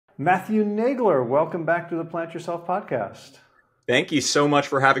Matthew Nagler, welcome back to the Plant Yourself podcast. Thank you so much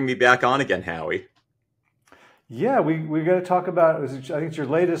for having me back on again, Howie. Yeah, we're going to talk about, I think it's your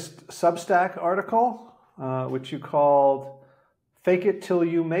latest Substack article, which you called Fake It Till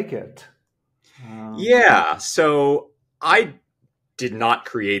You Make It. Yeah, so I did not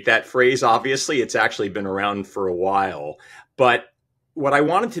create that phrase, obviously. It's actually been around for a while. But what I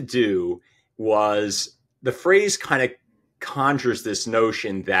wanted to do was the phrase kind of conjures this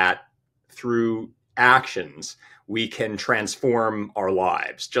notion that through actions, we can transform our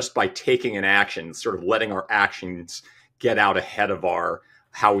lives just by taking an action, sort of letting our actions get out ahead of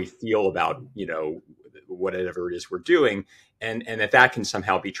how we feel about, whatever it is we're doing. And that can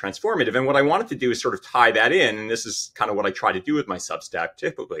somehow be transformative. And what I wanted to do is sort of tie that in. And this is kind of what I try to do with my Substack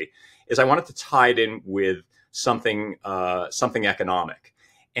typically, is I wanted to tie it in with something economic.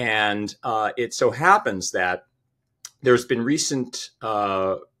 And it so happens that there's been recent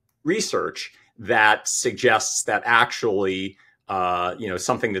research that suggests that actually,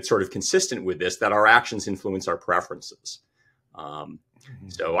 something that's sort of consistent with this, that our actions influence our preferences.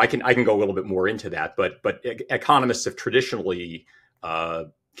 So I can go a little bit more into that, but economists have traditionally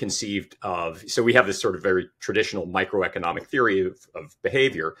conceived of, so we have this sort of very traditional microeconomic theory of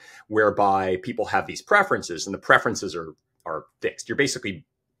behavior, whereby people have these preferences, and the preferences are fixed. You're basically,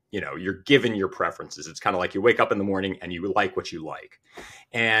 you're given your preferences. It's kind of like you wake up in the morning and you like what you like.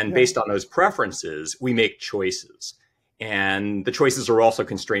 And based on those preferences, we make choices. And the choices are also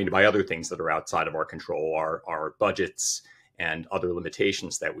constrained by other things that are outside of our control, our budgets and other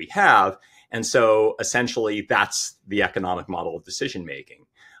limitations that we have. And so essentially that's the economic model of decision making,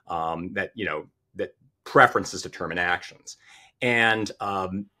 that preferences determine actions. And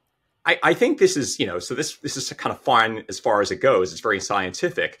I think this is, so this is kind of fine as far as it goes. It's very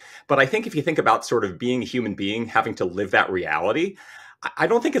scientific. But I think if you think about sort of being a human being, having to live that reality, I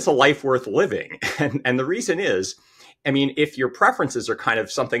don't think it's a life worth living. And the reason is, if your preferences are kind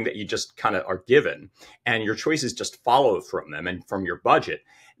of something that you just kind of are given and your choices just follow from them and from your budget,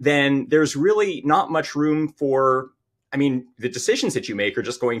 then there's really not much room for, the decisions that you make are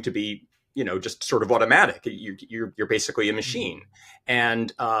just going to be, just sort of automatic. You're basically a machine.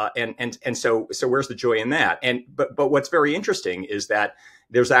 And so where's the joy in that? But what's very interesting is that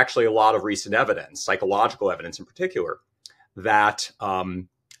there's actually a lot of recent evidence, psychological evidence in particular, that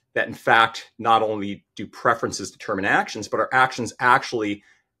in fact, not only do preferences determine actions, but our actions actually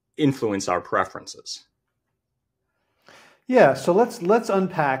influence our preferences. Yeah, so let's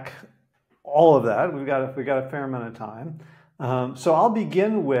unpack all of that. We've got a fair amount of time. So I'll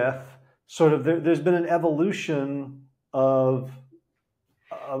begin with sort of there's been an evolution of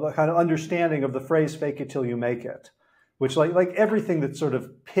a kind of understanding of the phrase "fake it till you make it," which like everything that's sort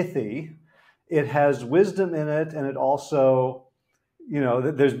of pithy, it has wisdom in it, and it also,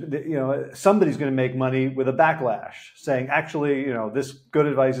 there's, somebody's going to make money with a backlash saying, actually, this good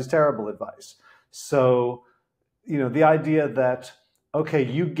advice is terrible advice. So, the idea that, okay,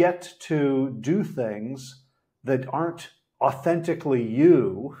 you get to do things that aren't authentically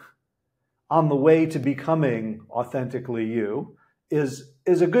you on the way to becoming authentically you is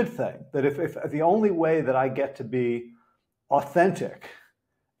a good thing. That if the only way that I get to be authentic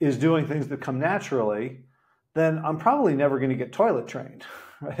is doing things that come naturally, then I'm probably never going to get toilet trained,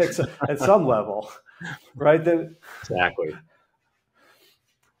 right? At some level, right? Exactly.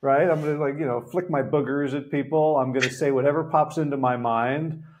 Right? I'm going to flick my boogers at people. I'm going to say whatever pops into my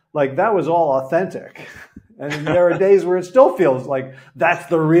mind. Like that was all authentic. And there are days where it still feels like that's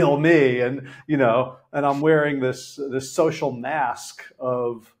the real me. And, and I'm wearing this social mask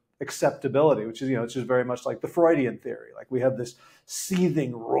of acceptability, which is, it's just very much like the Freudian theory. Like we have this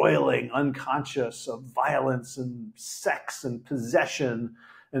seething, roiling unconscious of violence and sex and possession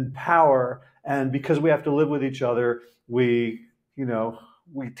and power. And because we have to live with each other, we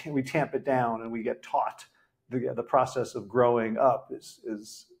tamp it down, and we get taught the process of growing up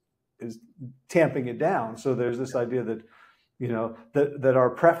is tamping it down. So there's this idea that, that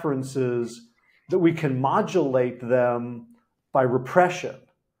our preferences, that we can modulate them by repression.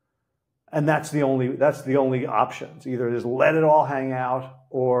 And that's the only options. Either just let it all hang out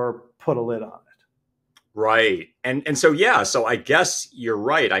or put a lid on it. Right. And so, yeah, so I guess you're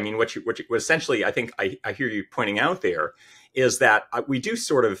right. What you essentially, I think I hear you pointing out there is that we do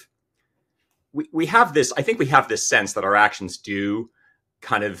sort of, we have this, I think we have this sense that our actions do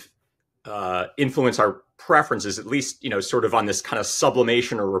kind of influence our preferences, at least, sort of on this kind of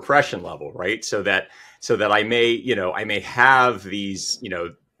sublimation or repression level, right? So that I may have these,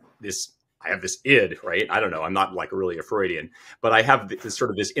 this I have this id, right? I don't know. I'm not like really a Freudian, but I have this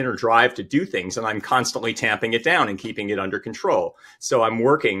sort of this inner drive to do things, and I'm constantly tamping it down and keeping it under control. So I'm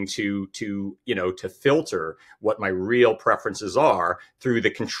working to filter what my real preferences are through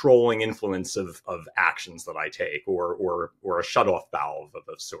the controlling influence of actions that I take, or a shutoff valve of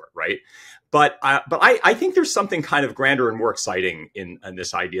a sort, right? But I think there's something kind of grander and more exciting in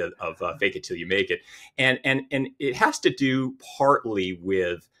this idea of fake it till you make it, and it has to do partly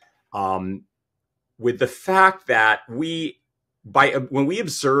with the fact that when we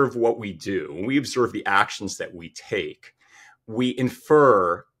observe what we do, when we observe the actions that we take, we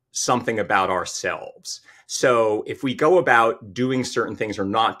infer something about ourselves. So if we go about doing certain things or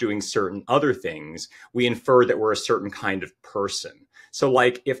not doing certain other things, we infer that we're a certain kind of person. So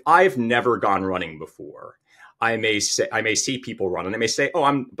like if I've never gone running before, I may see people run and I may say, oh,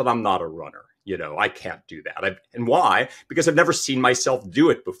 I'm not a runner. I can't do that. And why? Because I've never seen myself do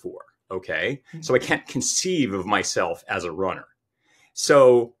it before. Okay. So I can't conceive of myself as a runner.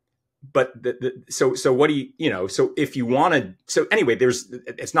 So, but so what do so if you want to, so anyway,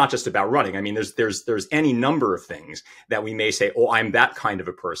 it's not just about running. I mean, there's any number of things that we may say, oh, I'm that kind of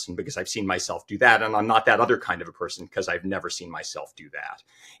a person because I've seen myself do that. And I'm not that other kind of a person because I've never seen myself do that.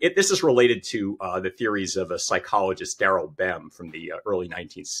 This is related to the theories of a psychologist, Daryl Bem, from the early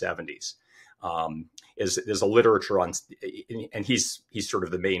 1970s. There's a literature on, and he's sort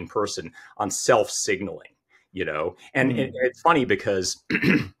of the main person on self-signaling, and it's funny because,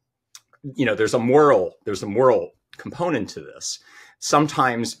 there's a moral component to this.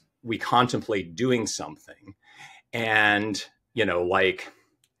 Sometimes we contemplate doing something and,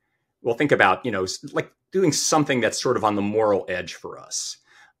 we'll think about, like doing something that's sort of on the moral edge for us,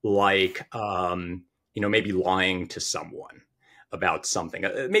 like, maybe lying to someone about something,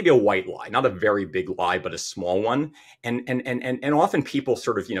 maybe a white lie, not a very big lie, but a small one. And often people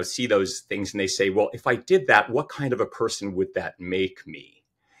sort of, see those things and they say, well, if I did that, what kind of a person would that make me?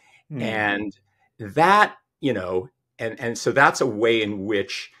 And that, and so that's a way in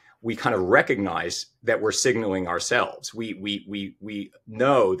which we kind of recognize that we're signaling ourselves. We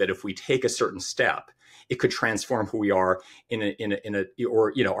know that if we take a certain step, it could transform who we are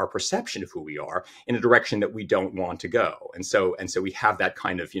or our perception of who we are in a direction that we don't want to go. And so we have that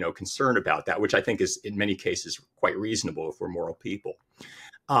kind of, concern about that, which I think is in many cases quite reasonable if we're moral people.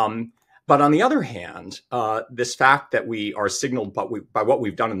 But on the other hand, this fact that we are signaled by what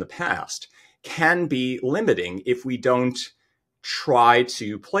we've done in the past can be limiting if we don't try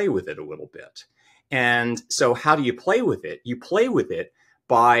to play with it a little bit. And so how do you play with it? You play with it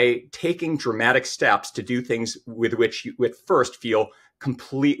by taking dramatic steps to do things with which you at first feel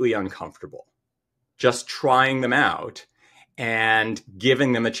completely uncomfortable, just trying them out and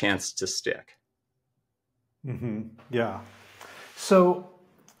giving them a chance to stick. Mm-hmm. Yeah. So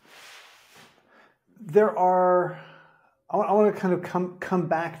I want to kind of come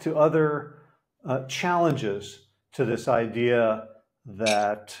back to other challenges to this idea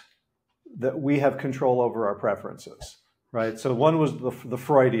that we have control over our preferences. Right. So one was the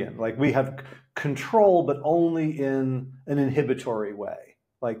Freudian, like we have control, but only in an inhibitory way.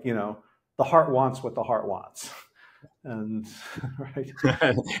 Like, the heart wants what the heart wants. And right.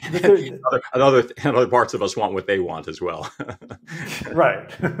 other parts of us want what they want as well.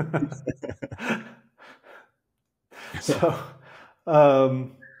 Right. So,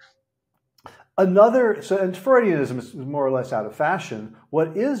 and Freudianism is more or less out of fashion.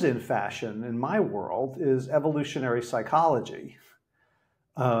 What is in fashion in my world is evolutionary psychology,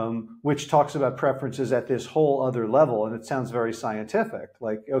 which talks about preferences at this whole other level, and it sounds very scientific.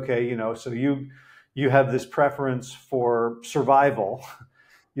 Like, okay, so you have this preference for survival,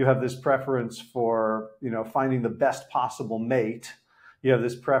 you have this preference for finding the best possible mate. You have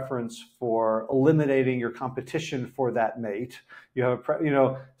this preference for eliminating your competition for that mate. You have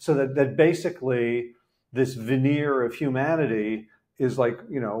so that basically this veneer of humanity is like,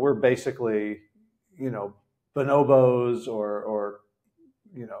 we're basically, bonobos or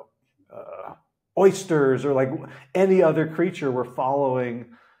oysters or like any other creature. We're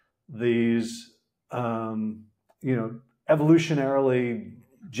following these, evolutionarily,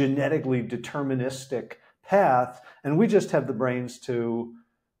 genetically deterministic path, and we just have the brains to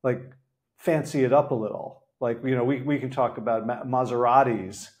like fancy it up a little. Like, we can talk about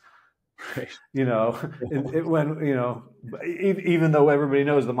Maseratis, right. Even though everybody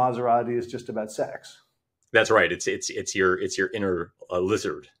knows the Maserati is just about sex. That's right. It's your inner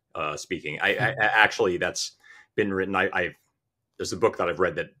lizard speaking. I actually, that's been written. There's a book that I've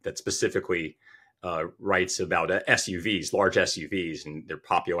read that specifically writes about SUVs, large SUVs, and their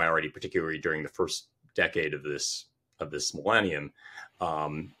popularity, particularly during the first decade of this this millennium,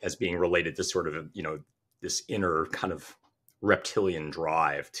 as being related to sort of, you know, this inner kind of reptilian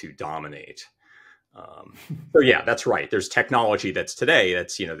drive to dominate. So yeah, that's right. There's technology that's today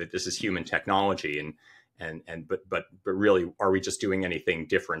that's, you know, that this is human technology, but really, are we just doing anything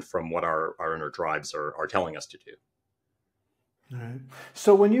different from what our inner drives are telling us to do? All right.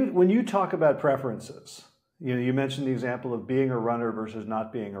 So when you talk about preferences, you know, you mentioned the example of being a runner versus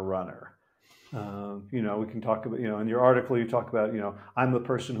not being a runner. You know, we can talk about, you know, in your article you talk about, you know, I'm the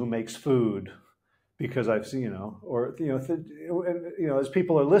person who makes food because I've seen, you know, or, you know, as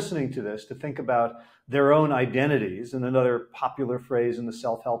people are listening to this, to think about their own identities. And another popular phrase in the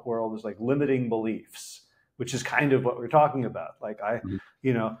self-help world is like limiting beliefs, which is kind of what we're talking about. Like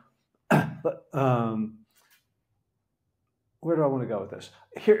you know, where do I want to go with this?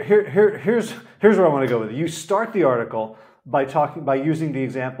 Here's where I want to go with it. You start the article by using the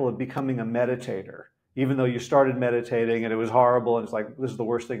example of becoming a meditator, even though you started meditating and it was horrible and it's like, this is the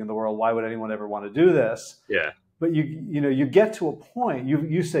worst thing in the world. Why would anyone ever want to do this? Yeah. But you get to a point,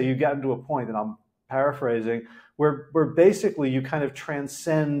 you say you've gotten to a point, and I'm paraphrasing, where basically you kind of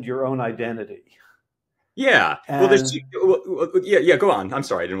transcend your own identity. Yeah. And, yeah, go on. I'm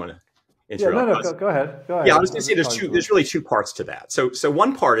sorry. I didn't want to interrupt. Go ahead. Yeah, I was going to say there's really two parts to that. So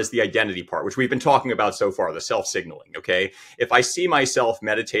one part is the identity part, which we've been talking about so far, the self-signaling, okay? If I see myself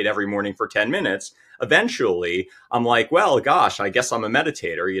meditate every morning for 10 minutes, eventually I'm like, well, gosh, I guess I'm a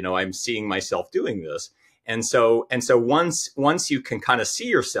meditator. You know, I'm seeing myself doing this. And so once you can kind of see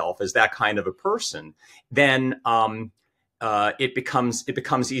yourself as that kind of a person, then it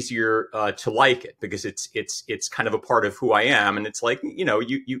becomes easier to like it, because it's kind of a part of who I am, and it's like, you know,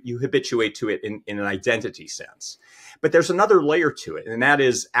 you habituate to it in an identity sense. But there's another layer to it, and that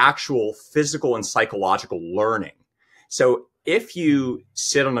is actual physical and psychological learning. So if you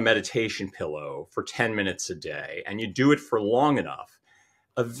sit on a meditation pillow for 10 minutes a day and you do it for long enough,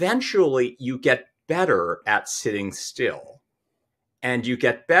 eventually you get better at sitting still, and you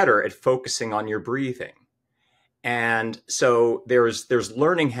get better at focusing on your breathing. And so there's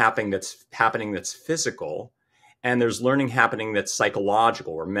learning happening that's physical, and there's learning happening that's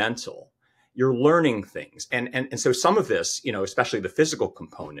psychological or mental. You're learning things. And so some of this, you know, especially the physical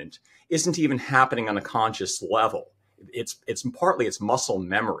component, isn't even happening on a conscious level. It's partly muscle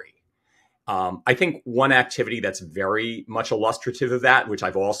memory. I think one activity that's very much illustrative of that, which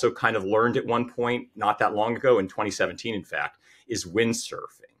I've also kind of learned at one point, not that long ago, in 2017, in fact, is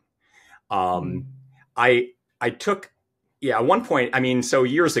windsurfing. I took, at one point, I mean, so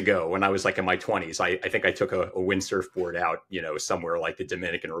years ago when I was like in my 20s, I think I took a windsurf board out, you know, somewhere like the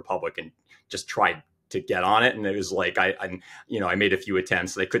Dominican Republic, and just tried to get on it. And it was like, I made a few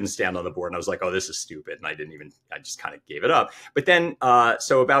attempts, and I couldn't stand on the board. And I was like, oh, this is stupid. And I just kind of gave it up. But then,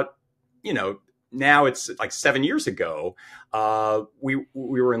 so about, you know, now it's like 7 years ago, we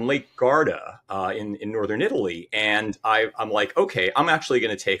were in Lake Garda in northern Italy, and I'm like, okay, I'm actually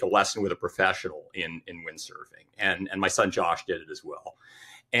going to take a lesson with a professional in windsurfing, and my son Josh did it as well,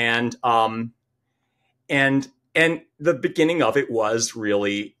 and the beginning of it was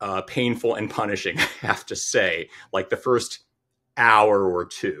really painful and punishing, I have to say. Like the first hour or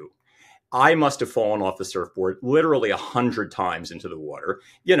two, I must have fallen off the surfboard literally 100 times into the water,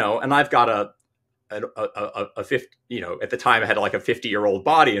 you know, and I've got a 50, you know, at the time I had like a 50-year-old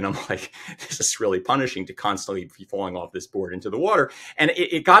body, and I'm like, this is really punishing to constantly be falling off this board into the water. And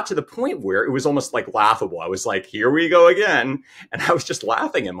it got to the point where it was almost like laughable. I was like, here we go again. And I was just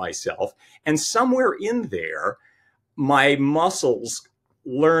laughing at myself. And somewhere in there, my muscles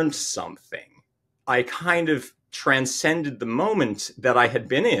learned something. I kind of transcended the moment that I had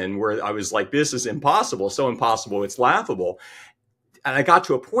been in, where I was like, this is impossible, so impossible, it's laughable. And I got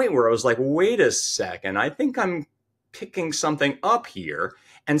to a point where I was like, wait a second, I think I'm picking something up here.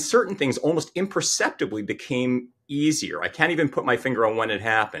 And certain things almost imperceptibly became easier. I can't even put my finger on when it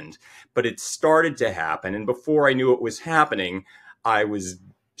happened, but it started to happen. And before I knew it was happening, I was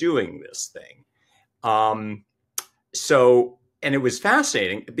doing this thing. And it was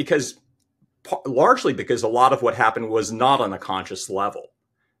fascinating because largely because a lot of what happened was not on a conscious level.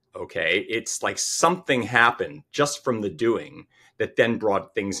 Okay. It's like something happened just from the doing that then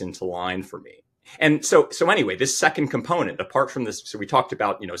brought things into line for me. And so anyway, this second component, apart from this, so we talked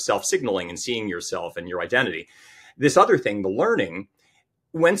about, you know, self-signaling and seeing yourself and your identity. This other thing, the learning,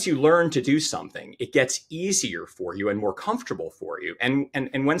 once you learn to do something, it gets easier for you and more comfortable for you. And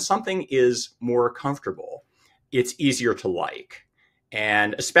when something is more comfortable, it's easier to like.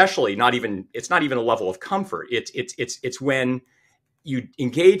 And especially it's not even a level of comfort. It's when you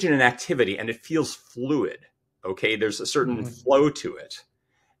engage in an activity and it feels fluid. Okay, there's a certain flow to it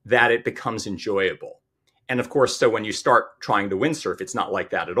that it becomes enjoyable. And of course, so when you start trying to windsurf, it's not like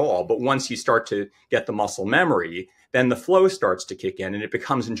that at all. But once you start to get the muscle memory, then the flow starts to kick in and it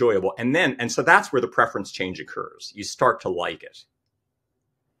becomes enjoyable. And so that's where the preference change occurs. You start to like it.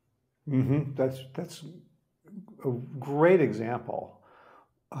 Mm-hmm. That's a great example,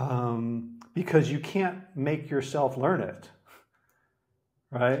 because you can't make yourself learn it.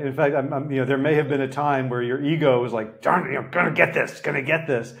 Right. In fact, there may have been a time where your ego was like, "Darn, gonna get this."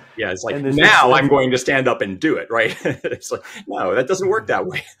 Yeah, it's like now I'm going to stand up and do it. Right. It's like, no, that doesn't work that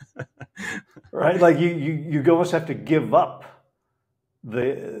way. Right. Like you almost have to give up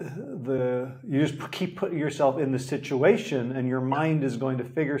you just keep putting yourself in the situation, and your mind is going to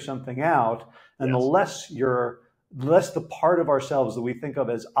figure something out. And yes. the less the part of ourselves that we think of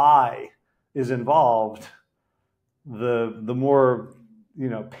as I is involved, the more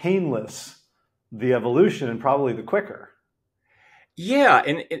painless the evolution, and probably the quicker. Yeah,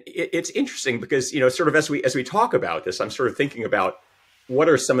 and it's interesting because sort of as we talk about this, I'm sort of thinking about what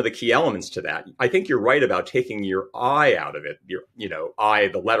are some of the key elements to that. I think you're right about taking your I out of it. I,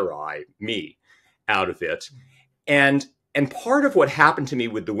 the letter I, me, out of it, and part of what happened to me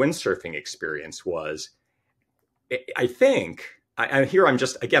with the windsurfing experience was, I think. I'm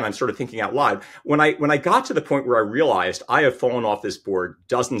sort of thinking out loud. When I got to the point where I realized I have fallen off this board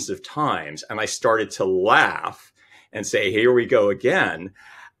dozens of times, and I started to laugh and say, "Here we go again,"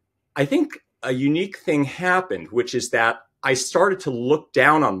 I think a unique thing happened, which is that I started to look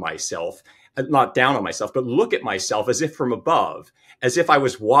down on myself, not down on myself, but look at myself as if from above, as if I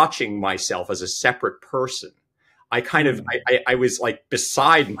was watching myself as a separate person. I was like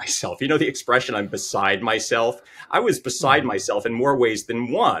beside myself. The expression, I'm beside myself. I was beside myself in more ways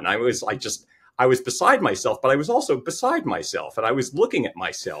than one. I was beside myself, but I was also beside myself, and I was looking at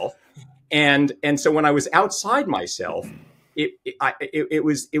myself. And so when I was outside myself, it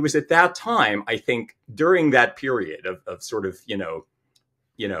was at that time, I think, during that period of sort of,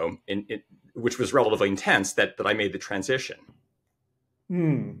 which was relatively intense, that I made the transition.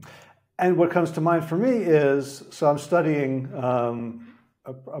 And what comes to mind for me is, so I'm studying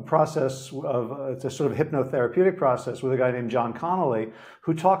a process it's a sort of hypnotherapeutic process with a guy named John Connolly,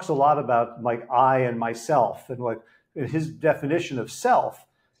 who talks a lot about like I and myself, and like his definition of self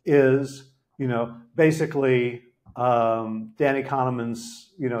is, basically Danny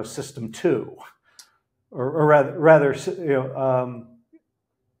Kahneman's, system 2, or rather,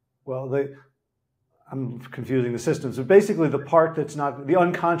 I'm confusing the systems, but basically the part that's not the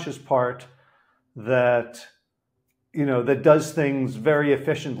unconscious part that, that does things very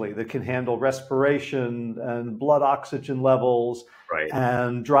efficiently, that can handle respiration and blood oxygen levels, right,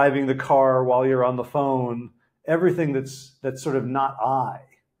 and driving the car while you're on the phone, everything that's sort of not I,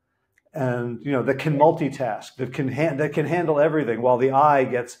 and that can multitask, that can handle everything, while the I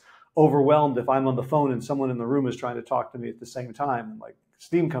gets overwhelmed if I'm on the phone and someone in the room is trying to talk to me at the same time, and like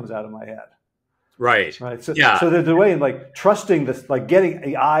steam comes out of my head. Right. So, yeah. So there's a way in like trusting this, like getting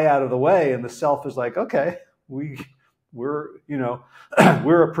the I out of the way, and the self is like, okay, we're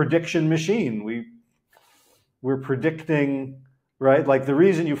we're a prediction machine. We're predicting, right? Like the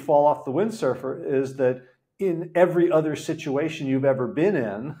reason you fall off the windsurfer is that in every other situation you've ever been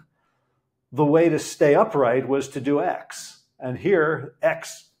in, the way to stay upright was to do X, and here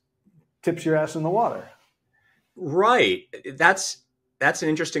X tips your ass in the water. Right. That's an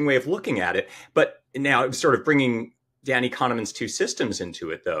interesting way of looking at it. But now sort of bringing Danny Kahneman's 2 systems into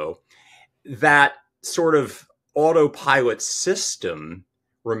it, though, that sort of autopilot system,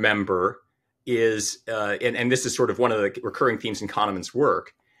 remember, is, and this is sort of one of the recurring themes in Kahneman's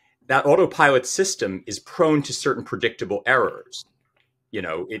work, that autopilot system is prone to certain predictable errors.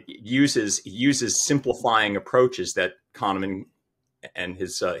 It uses simplifying approaches that Kahneman and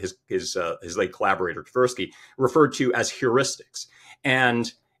his late collaborator Tversky referred to as heuristics.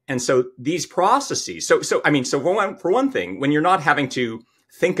 And so these processes, so for one thing, when you're not having to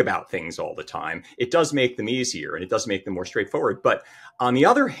think about things all the time, it does make them easier and it does make them more straightforward. But on the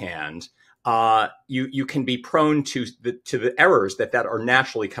other hand, you can be prone to the errors that are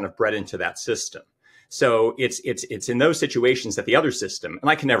naturally kind of bred into that system. So it's in those situations that the other system, and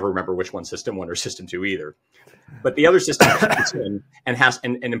I can never remember which one, system 1 or system 2 either, but the other system comes in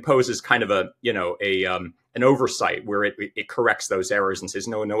and imposes kind of an oversight where it corrects those errors and says,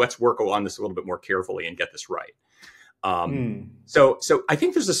 no, let's work on this a little bit more carefully and get this right. So I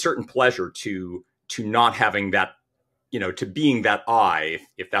think there's a certain pleasure to not having that, to being that I,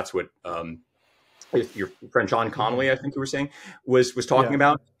 if that's what if your friend John Connolly, I think you were saying, was talking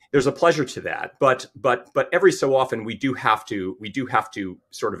about. There's a pleasure to that, but every so often we do have to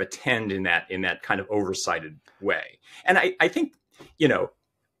sort of attend in that kind of oversighted way. And I think,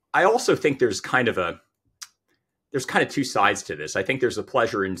 I also think there's kind of there's kind of two sides to this. I think there's a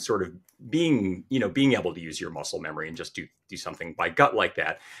pleasure in sort of being able to use your muscle memory and just do something by gut like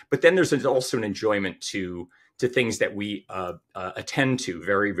that. But then there's also an enjoyment to things that we attend to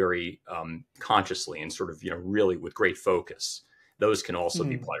very, very consciously and sort of, really with great focus. Those can also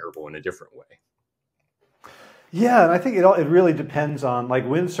be pleasurable in a different way. Yeah, and I think it really depends on, like,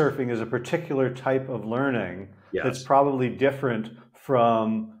 windsurfing is a particular type of learning that's probably different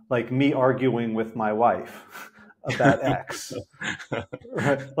from, like, me arguing with my wife about X.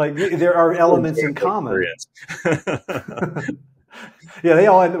 Right? Like, there are elements in common. Yeah, they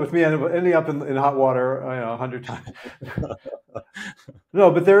all end up with me ending up in hot water, 100 times.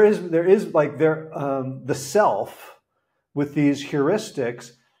 No, but there is the self with these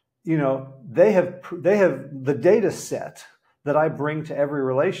heuristics. They have the data set that I bring to every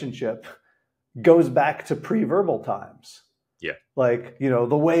relationship goes back to pre-verbal times. Yeah. Like, the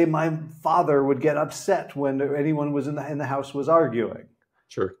way my father would get upset when anyone was in the house was arguing.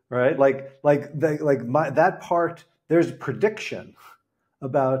 Sure. Right? That part, there's prediction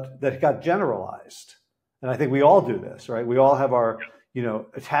about that got generalized. And I think we all do this, right? We all have our,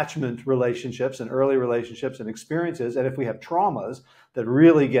 attachment relationships and early relationships and experiences. And if we have traumas that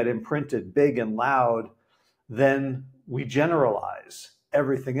really get imprinted big and loud, then we generalize.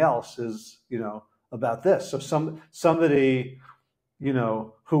 Everything else is, about this. So somebody,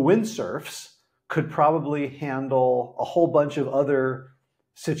 who windsurfs could probably handle a whole bunch of other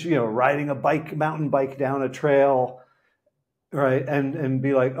riding a mountain bike down a trail, right? And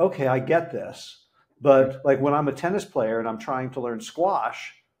be like, okay, I get this. But like when I'm a tennis player and I'm trying to learn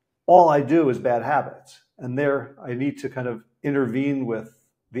squash, all I do is bad habits. And there I need to kind of intervene with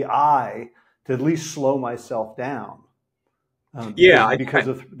the eye to at least slow myself down. Because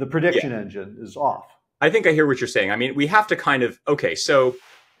of the prediction engine is off. I think I hear what you're saying. I mean, we have to kind of, so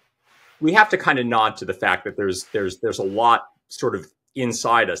we have to kind of nod to the fact that there's a lot sort of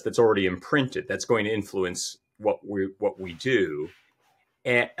inside us that's already imprinted, that's going to influence what we do.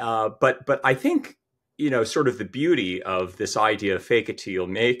 And, but I think, sort of the beauty of this idea of fake it till you'll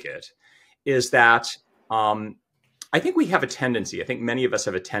make it is that I think we have a tendency, I think many of us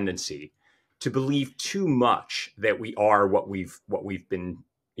have a tendency to believe too much that we are what we've been,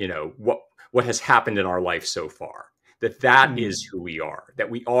 what has happened in our life so far, that is who we are,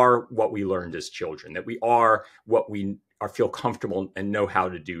 that we are what we learned as children, that we are what we feel comfortable and know how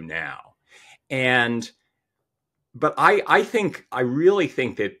to do now. But I really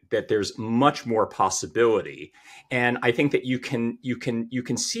think that there's much more possibility. And I think that you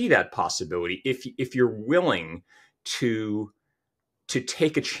can see that possibility if you're willing to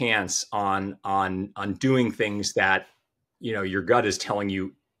take a chance on doing things that, your gut is telling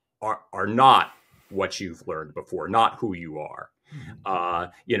you are not what you've learned before, not who you are.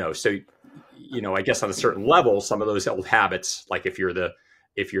 So, I guess on a certain level, some of those old habits, like if you're the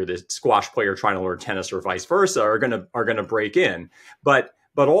squash player trying to learn tennis or vice versa, are gonna break in. But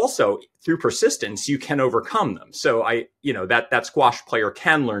also through persistence, you can overcome them. So that squash player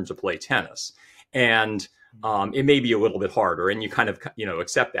can learn to play tennis, and it may be a little bit harder, and you kind of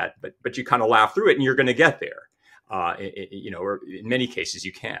accept that, but you kind of laugh through it, and you're going to get there. Or in many cases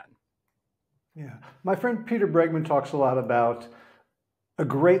you can. Yeah, my friend Peter Bregman talks a lot about a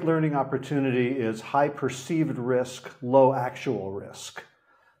great learning opportunity is high perceived risk, low actual risk.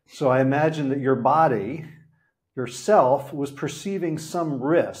 So I imagine that your body, yourself, was perceiving some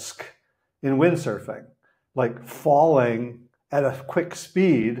risk in windsurfing, like falling at a quick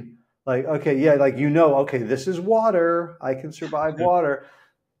speed. Like, okay, yeah, like, okay, this is water. I can survive water,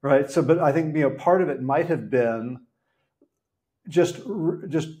 right? So, but I think, part of it might have been just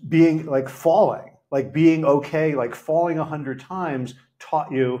being like falling, like being okay, like falling 100 times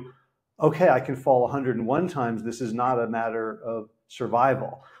taught you, okay, I can fall 101 times. This is not a matter of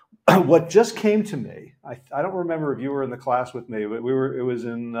survival. What just came to me, I don't remember if you were in the class with me, but it was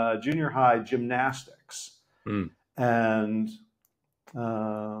in junior high gymnastics. And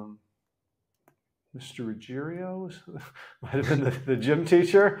Mr. Ruggiero might have been the gym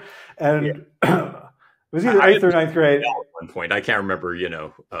teacher, and it was either 8th or 9th grade. At one point, I can't remember. Who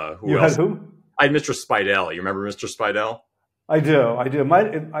you else? Had who? I had Mr. Spidell. You remember Mr. Spidell? I do. I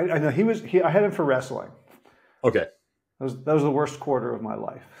know he was. I had him for wrestling. Okay. That was the worst quarter of my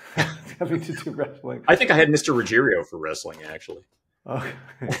life, having to do wrestling. I think I had Mr. Ruggiero for wrestling, actually. Okay.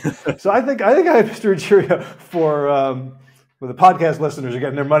 So I think I had Mr. Ruggiero for. Well, the podcast listeners are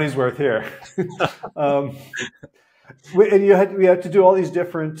getting their money's worth here. And we had to do all these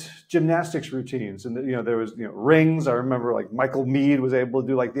different gymnastics routines, and there was rings. I remember like Michael Mead was able to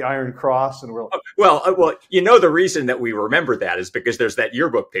do like the Iron Cross, and we're like, well, the reason that we remember that is because there's that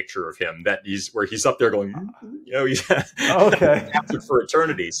yearbook picture of him where he's up there going, he's okay, captured for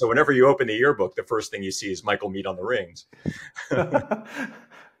eternity. So whenever you open the yearbook, the first thing you see is Michael Mead on the rings.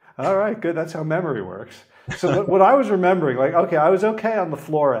 All right, good. That's how memory works. So what I was remembering, like, okay, I was okay on the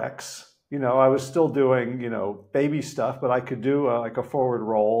floor X. I was still doing, baby stuff, but I could do like a forward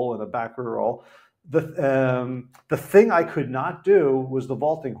roll and a backward roll. The thing I could not do was the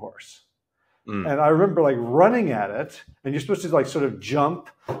vaulting horse. And I remember like running at it, and you're supposed to like sort of jump,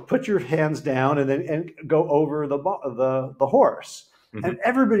 put your hands down, and go over the horse. Mm-hmm. And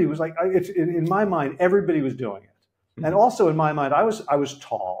everybody was like, in my mind, everybody was doing it. Mm-hmm. And also in my mind, I was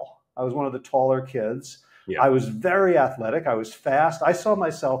tall. I was one of the taller kids. Yeah. I was very athletic. I was fast. I saw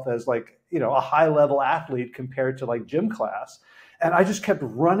myself as like, a high level athlete compared to like gym class. And I just kept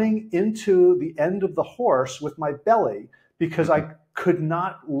running into the end of the horse with my belly because I could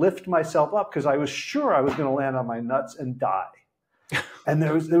not lift myself up because I was sure I was going to land on my nuts and die. And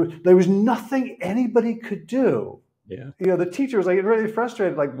there was nothing anybody could do. Yeah. The teacher was like really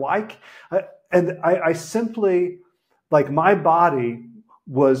frustrated. Like, why? And I simply, like, my body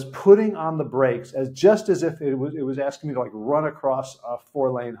was putting on the brakes just as if it was asking me to like run across a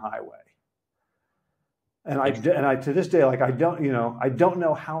 4-lane highway. And I to this day, like, I don't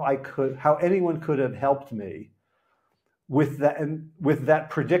know how anyone could have helped me with that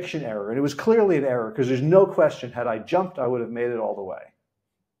prediction error. And it was clearly an error because there's no question, had I jumped, I would have made it all the way.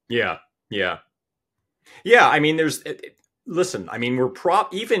 Yeah. Yeah. Yeah. I mean, listen, I mean, we're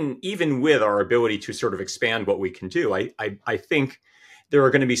even with our ability to sort of expand what we can do, I think there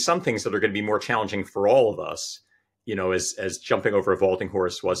are going to be some things that are going to be more challenging for all of us, as jumping over a vaulting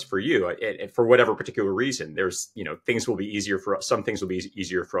horse was for you, for whatever particular reason. There's, things will be easier for us. Some things will be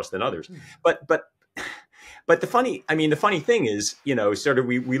easier for us than others. But the funny thing is, sort of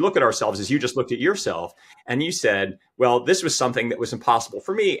we look at ourselves as you just looked at yourself, and you said, well, this was something that was impossible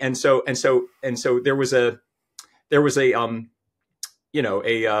for me. And so there was a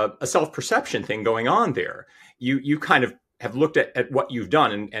self-perception thing going on there. You kind of have looked at what you've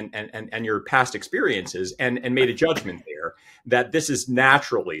done and your past experiences and made a judgment there that this is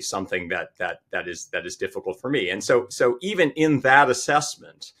naturally something that is difficult for me. And so even in that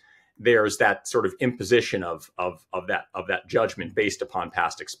assessment, there's that sort of imposition of that judgment based upon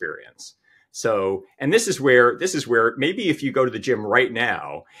past experience. So, and this is where maybe if you go to the gym right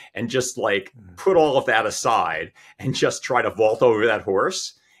now and just like put all of that aside and just try to vault over that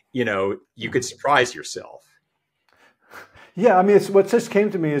horse, you could surprise yourself. Yeah, I mean, it's what just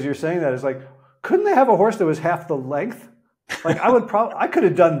came to me as you're saying that is like, couldn't they have a horse that was half the length? Like, I could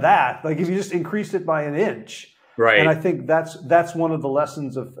have done that. Like, if you just increased it by an inch. Right. And I think that's one of the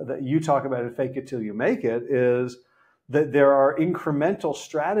lessons that you talk about in Fake It Till You Make It, is that there are incremental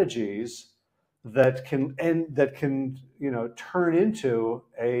strategies that can turn into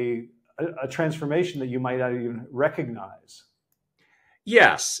a transformation that you might not even recognize.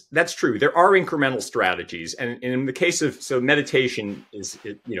 Yes, that's true. There are incremental strategies. And in the case of, meditation is,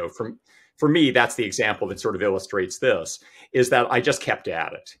 for me, that's the example that sort of illustrates this, is that I just kept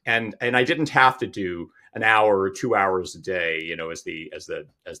at it. And I didn't have to do an hour or 2 hours a day, as the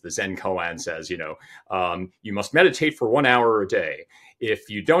Zen koan says, you must meditate for 1 hour a day.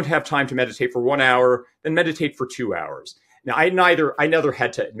 If you don't have time to meditate for 1 hour, then meditate for 2 hours. Now, I neither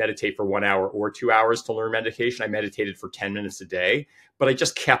had to meditate for 1 hour or 2 hours to learn meditation. I meditated for 10 minutes a day, but I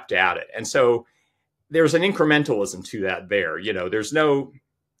just kept at it. And so there's an incrementalism to that there.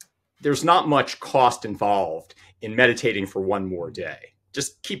 There's not much cost involved in meditating for one more day.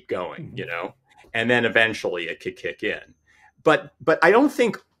 Just keep going, and then eventually it could kick in. But I don't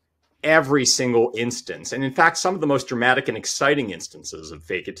think every single instance, and in fact, some of the most dramatic and exciting instances of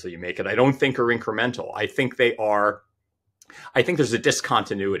Fake It Till You Make It, I don't think are incremental. I think there's a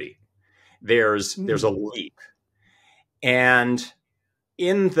discontinuity. There's a leap. And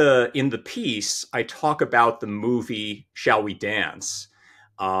in the piece, I talk about the movie Shall We Dance,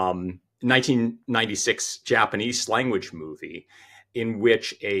 1996 Japanese language movie, in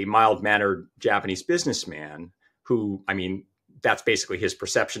which a mild-mannered Japanese businessman who, that's basically his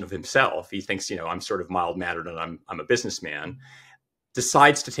perception of himself. He thinks, I'm sort of mild-mannered and I'm a businessman,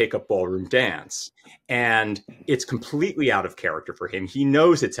 decides to take up ballroom dance. And it's completely out of character for him. He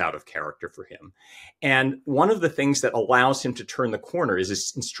knows it's out of character for him. And one of the things that allows him to turn the corner is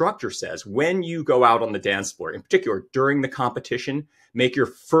his instructor says, when you go out on the dance floor, in particular during the competition, make your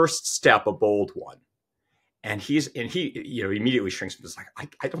first step a bold one. And he immediately shrinks and is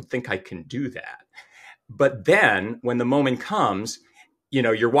like, I don't think I can do that. But then when the moment comes,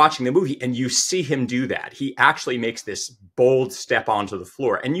 you're watching the movie and you see him do that. He actually makes this bold step onto the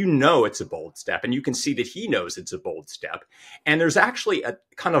floor, and it's a bold step, and you can see that he knows it's a bold step. And there's actually a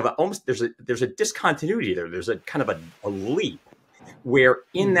kind of there's a discontinuity there. There's a kind of a leap where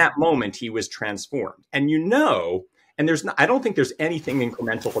in that moment he was transformed. And and I don't think there's anything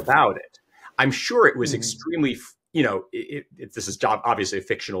incremental about it. I'm sure it was extremely, this is obviously a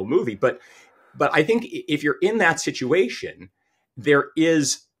fictional movie, but I think if you're in that situation, there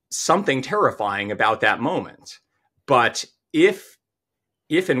is something terrifying about that moment. But if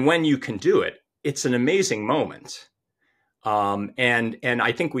and when you can do it, it's an amazing moment. And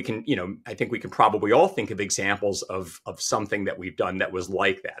I think we can, probably all think of examples of something that we've done that was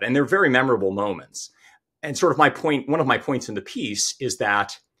like that. And they're very memorable moments. And sort of one of my points in the piece is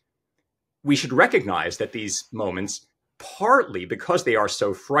that we should recognize that these moments, partly because they are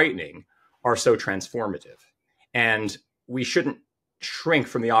so frightening, are so transformative. And we shouldn't shrink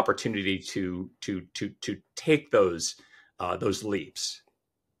from the opportunity to take those leaps.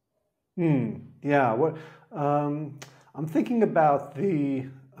 Yeah. What I'm thinking about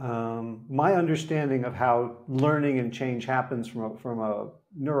my understanding of how learning and change happens from a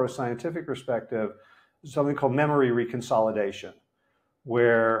neuroscientific perspective, something called memory reconsolidation,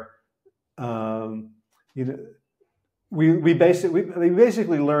 where we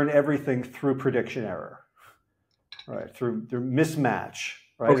basically learn everything through prediction error, right? Through mismatch,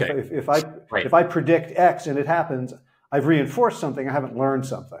 right? Okay. If I predict X and it happens, I've reinforced something. I haven't learned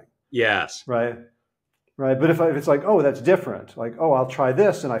something. Yes. Right. Right. But if it's like, oh, that's different. Like, oh, I'll try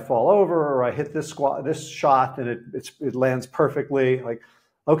this and I fall over, or I hit this shot and it lands perfectly. Like,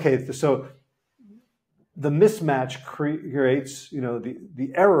 okay, so the mismatch creates,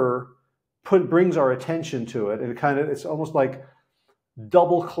 the error brings our attention to it, and it's almost like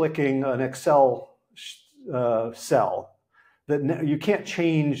double clicking an Excel cell that you can't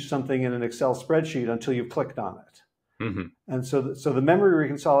change something in an Excel spreadsheet until you've clicked on it. Mm-hmm. And so the memory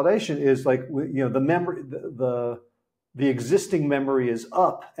reconsolidation is like, the existing memory is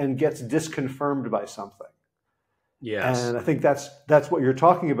up and gets disconfirmed by something. Yes. And I think that's what you're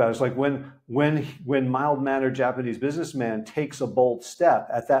talking about. It's like when mild-mannered Japanese businessman takes a bold step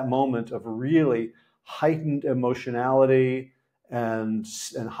at that moment of really heightened emotionality and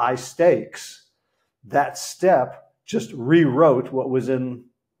high stakes, that step just rewrote what was in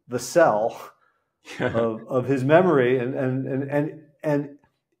the cell of his memory, and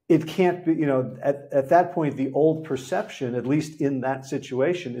it can't be, at that point, the old perception, at least in that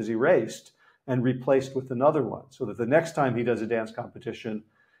situation, is erased and replaced with another one, so that the next time he does a dance competition,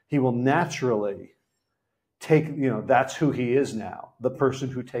 he will naturally take, that's who he is now, the person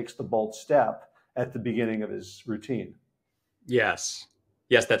who takes the bold step at the beginning of his routine. Yes,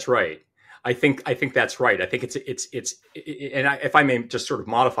 that's right. I think that's right. I think it's if I may just sort of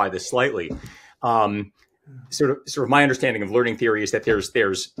modify this slightly, sort of my understanding of learning theory is that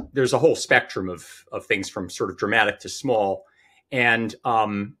there's a whole spectrum of things from sort of dramatic to small, and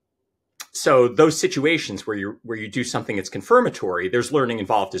so those situations where you do something that's confirmatory, there's learning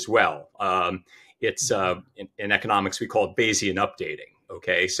involved as well. It's in economics we call it Bayesian updating.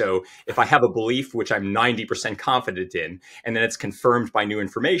 Okay, so if I have a belief which I'm 90% confident in, and then it's confirmed by new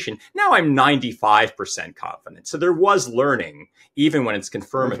information, now I'm 95% confident. So there was learning even when it's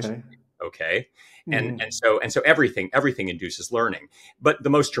confirmatory. Okay. And so everything induces learning. But the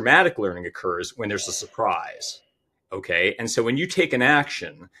most dramatic learning occurs when there's a surprise. Okay. And so when you take an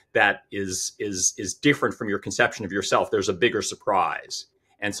action that is different from your conception of yourself, there's a bigger surprise.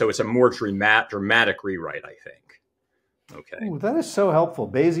 And so it's a more dramatic rewrite, I think. Okay. Ooh, that is so helpful.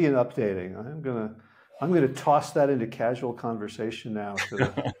 Bayesian updating. I'm gonna toss that into casual conversation now.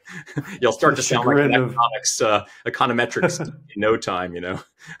 You'll start to sound like an econometrics in no time,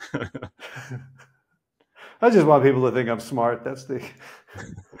 I just want people to think I'm smart. That's the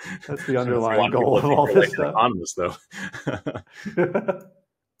underlying goal of all this stuff. Economists, though.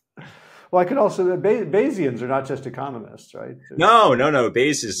 Well, I could also, Bayesians are not just economists, right? No.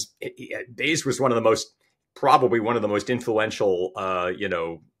 Bayes was probably one of the most influential,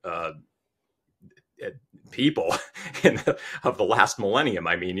 people of the last millennium.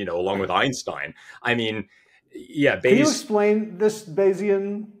 I mean, along with Einstein. I mean, yeah. Can you explain this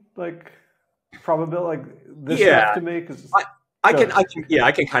Bayesian probability, this stuff to me? Because I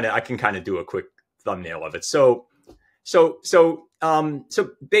can kind of do a quick thumbnail of it. So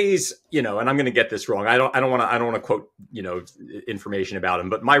Bayes, and I'm going to get this wrong. I don't want to quote, information about him,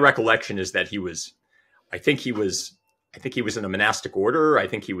 but my recollection is that I think he was in a monastic order. I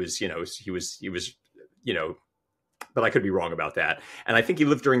think he was but I could be wrong about that. And I think he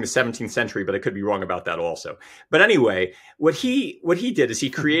lived during the 17th century, but I could be wrong about that also. But anyway, what he did is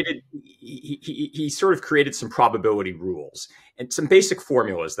he sort of created some probability rules and some basic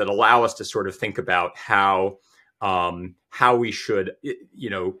formulas that allow us to sort of think about how we should,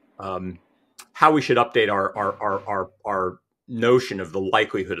 how we should update our notion of the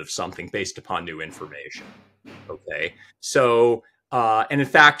likelihood of something based upon new information. Okay, so and in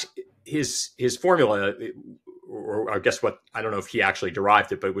fact, his formula, or I guess what, I don't know if he actually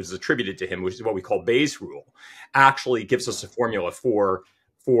derived it, but it was attributed to him, which is what we call Bayes' rule, actually gives us a formula for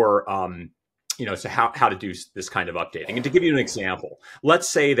so how to do this kind of updating. And to give you an example, let's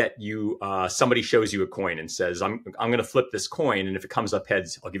say that somebody shows you a coin and says, I'm going to flip this coin, and if it comes up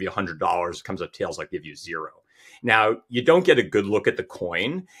heads, I'll give you $100. If it comes up tails, I'll give you $0. Now, you don't get a good look at the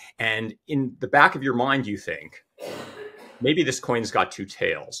coin, and in the back of your mind, you think, maybe this coin's got 2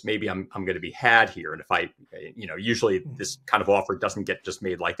 tails. Maybe I'm going to be had here. And if I, usually this kind of offer doesn't get just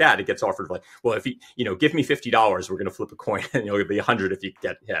made like that. It gets offered like, well, if you, give me $50, we're going to flip a coin, and it'll be 100 if you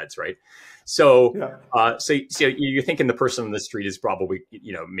get heads, right? So, yeah. So you're thinking the person on the street is probably,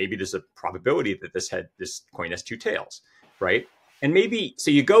 maybe there's a probability that this coin has 2 tails, right? And maybe,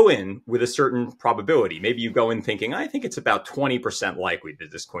 so you go in with a certain probability. Maybe you go in thinking, I think it's about 20% likely that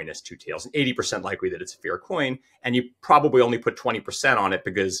this coin has 2 tails and 80% likely that it's a fair coin. And you probably only put 20% on it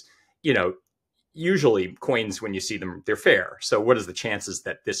because, usually coins, when you see them, they're fair. So what is the chances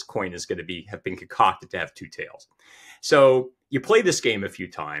that this coin is going to have been concocted to have 2 tails? So you play this game a few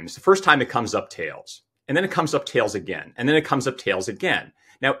times. The first time it comes up tails, and then it comes up tails again, and then it comes up tails again.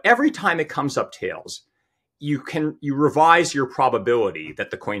 Now, every time it comes up tails, you revise your probability that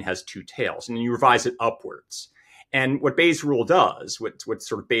the coin has 2 tails, and you revise it upwards. And what Bayes' rule does, what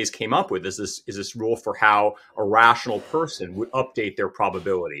sort of Bayes came up with, is this rule for how a rational person would update their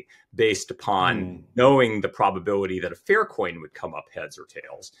probability based upon knowing the probability that a fair coin would come up heads or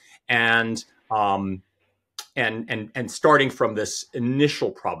tails, and starting from this initial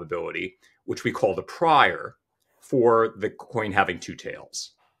probability, which we call the prior, for the coin having 2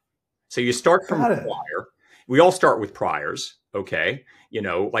 tails. So you start from a prior. We all start with priors, okay?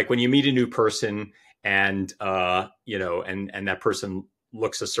 Like when you meet a new person and and that person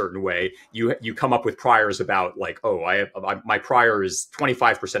looks a certain way, you come up with priors about like, oh, my prior is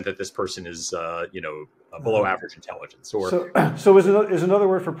 25% that this person is below average intelligence. Or so is another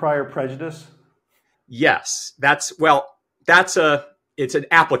word for prior prejudice? Yes, it's an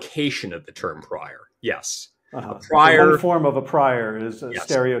application of the term prior. Yes. A prior, one form of a prior is a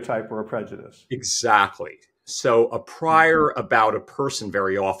stereotype or a prejudice. Exactly. So a prior about a person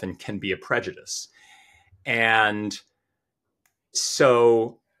very often can be a prejudice. And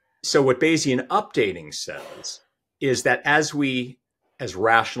so what Bayesian updating says is that as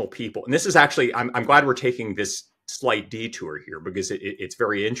rational people, and this is actually, I'm glad we're taking this slight detour here because it's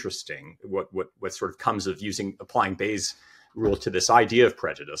very interesting what sort of comes of applying Bayes' rule to this idea of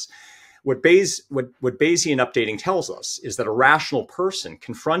prejudice. What Bayesian updating tells us is that a rational person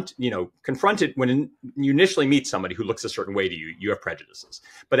confronted when you initially meet somebody who looks a certain way to you, you have prejudices.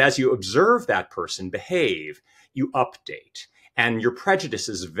 But as you observe that person behave, you update, and your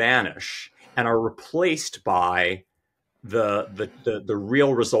prejudices vanish and are replaced by the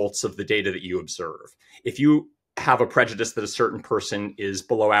real results of the data that you observe. If you have a prejudice that a certain person is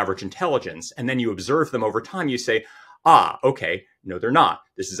below average intelligence, and then you observe them over time, you say, okay, no, they're not.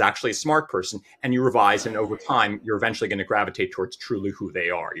 This is actually a smart person. And you revise, and over time, you're eventually going to gravitate towards truly who they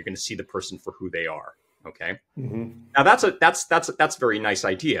are. You're going to see the person for who they are. Okay. Now that's a very nice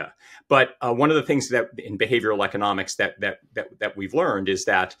idea. But one of the things that in behavioral economics that we've learned is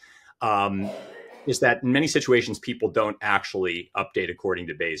that in many situations, people don't actually update according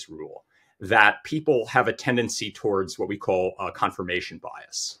to Bayes' rule, that people have a tendency towards what we call confirmation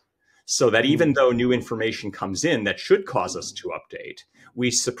bias. So that even though new information comes in that should cause us to update, we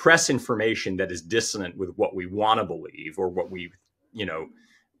suppress information that is dissonant with what we want to believe, or what we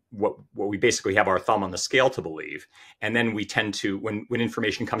basically have our thumb on the scale to believe. And then we tend to, when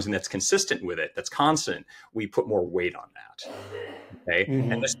information comes in that's consistent with it, that's constant, we put more weight on that. Okay.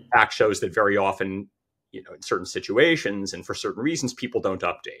 And this fact shows that very often, in certain situations and for certain reasons, people don't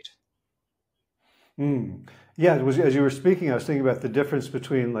update. Yeah, it was, as you were speaking, I was thinking about the difference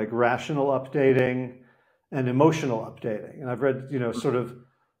between like rational updating and emotional updating. And I've read, sort of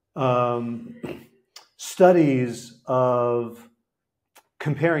studies of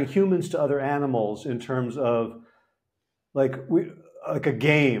comparing humans to other animals in terms of like a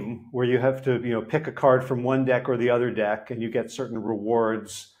game where you have to, pick a card from one deck or the other deck, and you get certain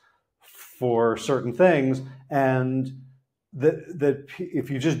rewards for certain things. And that if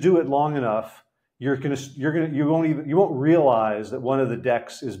you just do it long enough, you won't realize that one of the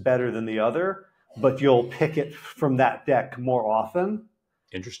decks is better than the other, but you'll pick it from that deck more often.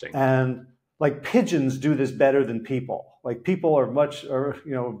 Interesting. And like pigeons do this better than people. Like people are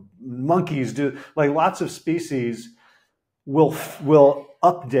monkeys do, like lots of species will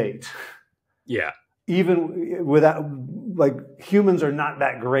update. Yeah. Even without, like humans are not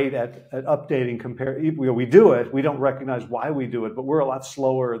that great at updating compared. We do it. We don't recognize why we do it, but we're a lot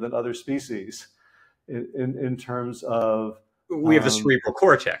slower than other species in terms of. We have the cerebral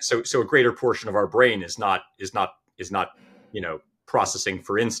cortex, so a greater portion of our brain is not processing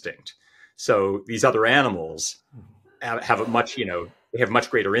for instinct. So these other animals have a much they have much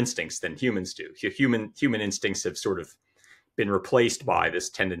greater instincts than humans do. Human instincts have sort of been replaced by this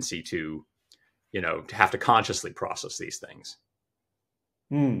tendency to have to consciously process these things.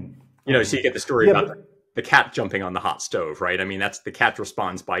 So you get the story about the cat jumping on the hot stove, right? I mean, that's the cat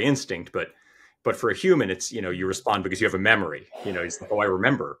responds by instinct, but for a human, it's, you respond because you have a memory. It's like, oh, I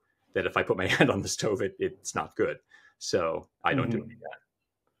remember that if I put my hand on the stove, it's not good. So I don't do any of that.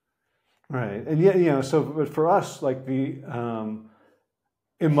 Right. And yeah, but for us, like the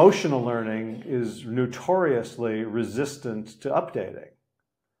emotional learning is notoriously resistant to updating.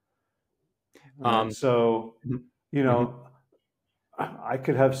 I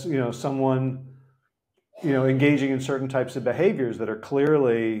could have, someone, engaging in certain types of behaviors that are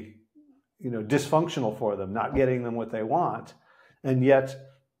clearly, dysfunctional for them, not getting them what they want. And yet,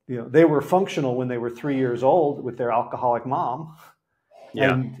 they were functional when they were 3 years old with their alcoholic mom.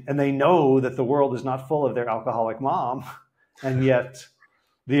 Yeah. And they know that the world is not full of their alcoholic mom. And yet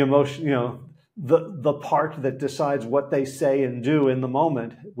the emotion, the part that decides what they say and do in the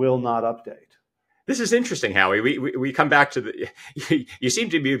moment will not update. This is interesting, Howie. We come back to you seem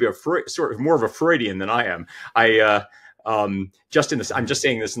to be sort of more of a Freudian than I am. I'm just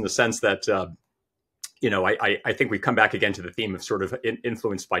saying this in the sense that, I think we come back again to the theme of sort of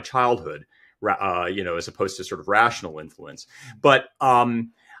influenced by childhood, as opposed to sort of rational influence. But,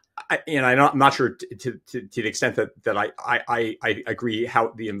 I'm not sure to the extent that I agree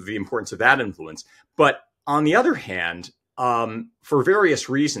how the importance of that influence. But on the other hand, for various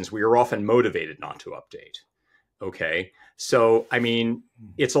reasons, we are often motivated not to update. Okay. So, I mean,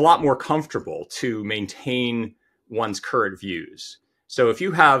 it's a lot more comfortable to maintain one's current views. So if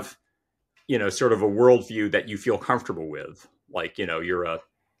you have, sort of a worldview that you feel comfortable with, like, you're a,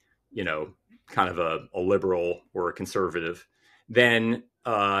 kind of a liberal or a conservative, then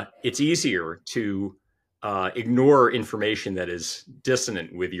it's easier to ignore information that is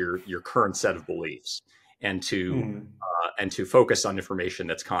dissonant with your current set of beliefs, and to focus on information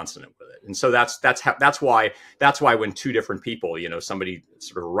that's consonant with it. And so that's why when two different people, somebody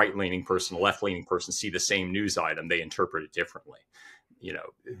sort of a right-leaning person, a left-leaning person, see the same news item, they interpret it differently.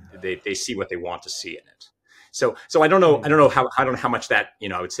 They see what they want to see in it. So I don't know how much that,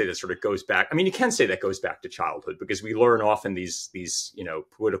 I would say that sort of goes back. I mean, you can say that goes back to childhood, because we learn often these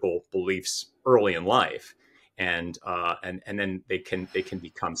political beliefs early in life, and then they can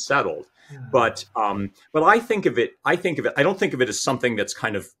become settled. Yeah. But I think of it. I don't think of it as something that's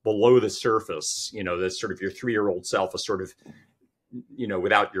kind of below the surface. That's sort of your 3-year-old self is sort of,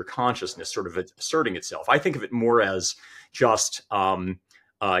 without your consciousness sort of asserting itself. I think of it more as just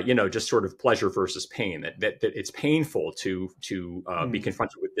just sort of pleasure versus pain. That it's painful to be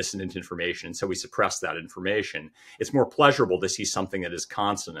confronted with dissonant information, and so we suppress that information. It's more pleasurable to see something that is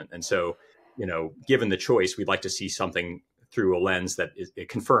consonant, and so given the choice, we'd like to see something through a lens that it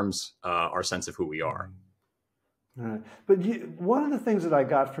confirms our sense of who we are. All right. But one of the things that I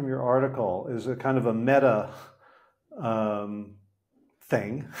got from your article is a kind of a meta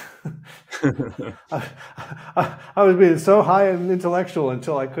thing. I was being so high and intellectual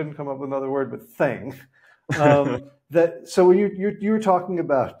until I couldn't come up with another word but thing. So when you were talking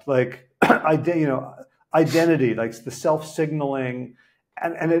about like identity, like the self-signaling,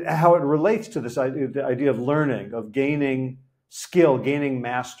 and how it relates to this idea, the idea of learning, of gaining skill, gaining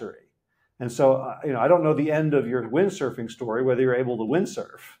mastery. And so, I don't know the end of your windsurfing story, whether you're able to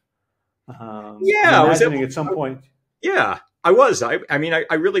windsurf. I was able, at some point. Yeah, I was. I mean,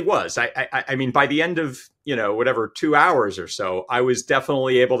 I really was. I mean, by the end of, 2 hours or so, I was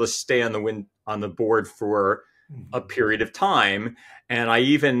definitely able to stay on the board for a period of time. And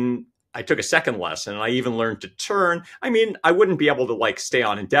I took a second lesson, and I even learned to turn. I mean, I wouldn't be able to stay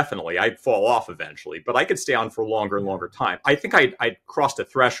on indefinitely. I'd fall off eventually, but I could stay on for longer and longer time. I think I'd crossed a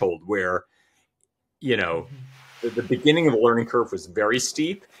threshold where, the beginning of the learning curve was very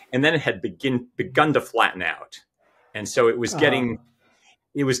steep, and then it had begun to flatten out. And so it was getting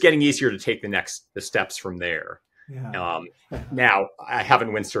easier to take the steps from there. Yeah. Now, I haven't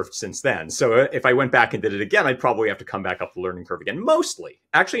windsurfed since then. So if I went back and did it again, I'd probably have to come back up the learning curve again. Mostly.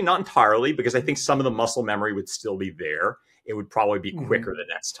 Actually, not entirely, because I think some of the muscle memory would still be there. It would probably be quicker the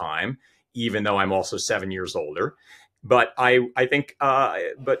next time, even though I'm also 7 years older. But I think,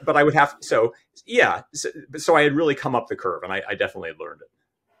 but I would have, so yeah. So I had really come up the curve, and I definitely had learned it.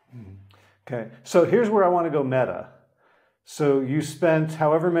 Okay. So here's where I want to go meta. So you spent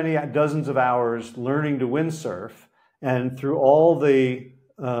however many dozens of hours learning to windsurf, and through all the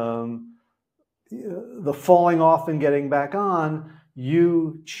falling off and getting back on,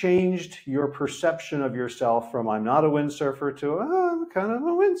 you changed your perception of yourself from "I'm not a windsurfer" to "I'm kind of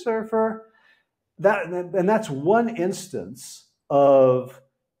a windsurfer." And that's one instance of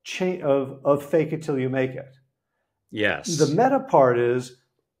fake it till you make it. Yes. The meta part is,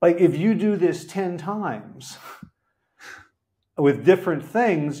 like, if you do this 10 times with different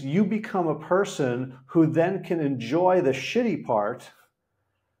things, you become a person who then can enjoy the shitty part,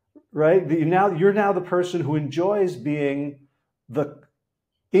 right? You're now the person who enjoys being the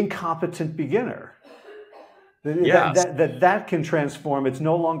incompetent beginner. Yes. That can transform. It's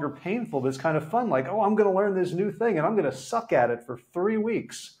no longer painful, but it's kind of fun. Like, oh, I'm going to learn this new thing and I'm going to suck at it for 3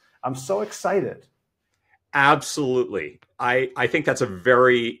 weeks. I'm so excited. Absolutely. I think that's a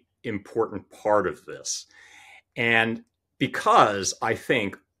very important part of this. And because I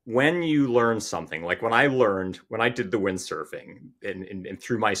think when you learn something, like when I did the windsurfing and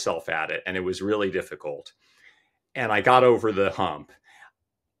threw myself at it, and it was really difficult, and I got over the hump,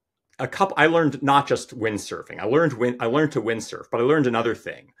 I learned not just windsurfing. I learned to windsurf, but I learned another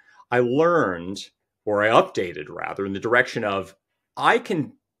thing. I updated rather, in the direction of, I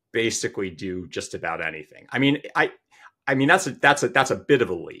can basically do just about anything. I mean, that's a bit of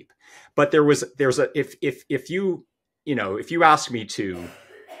a leap, but if you ask me to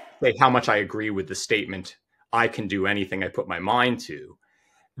say how much I agree with the statement, I can do anything I put my mind to,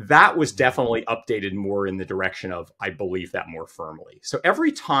 that was definitely updated more in the direction of, I believe that more firmly. So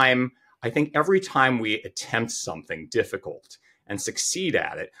every time we attempt something difficult and succeed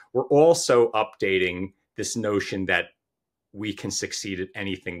at it, we're also updating this notion that we can succeed at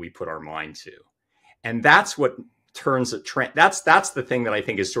anything we put our mind to. And that's what turns it, that's the thing that I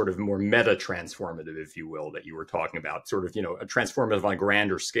think is sort of more meta transformative, if you will, that you were talking about, sort of, a transformative on a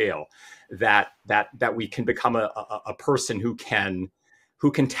grander scale, that we can become a person who can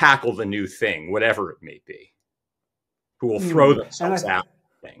tackle the new thing, whatever it may be, who will throw themselves at the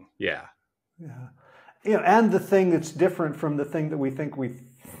thing. Yeah. And the thing that's different from the thing that we think we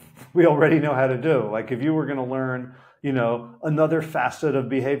already know how to do. Like, if you were going to learn, another facet of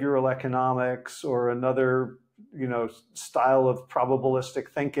behavioral economics or another, style of probabilistic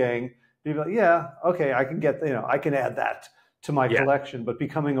thinking, you'd be like, yeah, okay, I can I can add that to my collection. But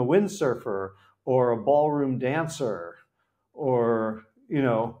becoming a windsurfer or a ballroom dancer, or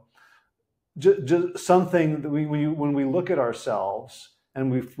just something that when we look at ourselves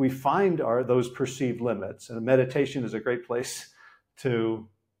and we find those perceived limits, and meditation is a great place to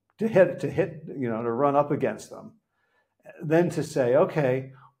hit to run up against them, then to say,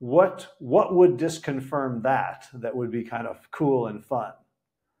 okay, what would disconfirm that would be kind of cool and fun,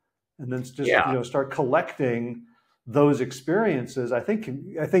 and then just start collecting those experiences. I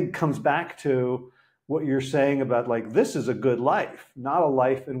think comes back to what you're saying about, like, this is a good life, not a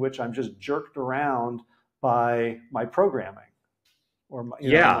life in which I'm just jerked around by my programming or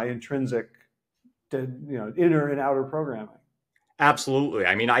my intrinsic, inner and outer programming. Absolutely.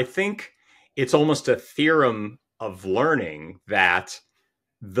 I mean, I think it's almost a theorem of learning that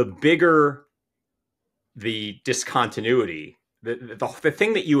the bigger the discontinuity, the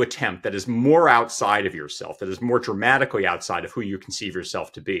thing that you attempt that is more outside of yourself, that is more dramatically outside of who you conceive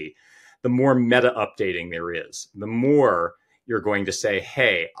yourself to be, the more meta updating there is, the more you're going to say,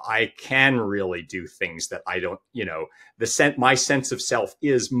 hey, I can really do things that I don't, my sense of self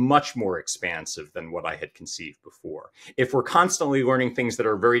is much more expansive than what I had conceived before. If we're constantly learning things that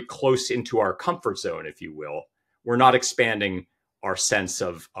are very close into our comfort zone, if you will, we're not expanding our sense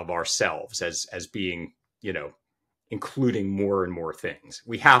of ourselves as being, including more and more things.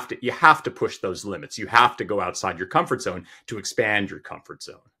 You have to push those limits. You have to go outside your comfort zone to expand your comfort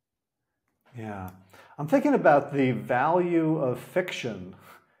zone. Yeah. I'm thinking about the value of fiction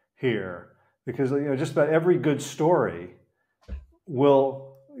here, because just about every good story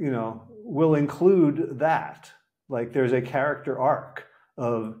will include that. Like, there's a character arc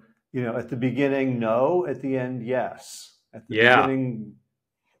of, at the beginning, no, at the end, yes. At the beginning,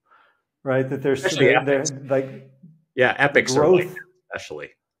 right? That there's epics are like that, especially.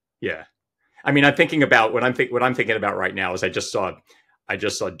 Yeah. I mean, I'm thinking about what I'm thinking about right now is I just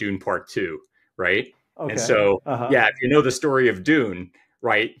saw Dune Part 2, right? And Okay. so, Uh-huh. yeah, if you know the story of Dune,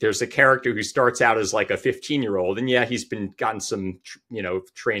 right, there's a character who starts out as like a 15-year-old, and yeah, he's been gotten some,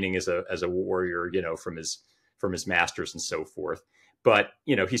 training as a warrior, from his masters and so forth. But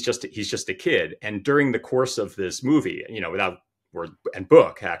he's just a kid, and during the course of this movie, without word and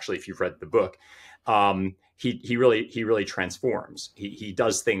book, actually, if you've read the book, he really transforms. He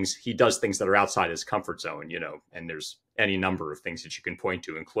does things that are outside his comfort zone, and there's any number of things that you can point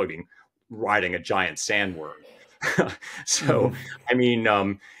to, including riding a giant sandworm. So, Mhm. I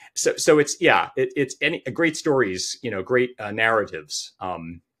mean, so it's, yeah, it's great stories, great narratives,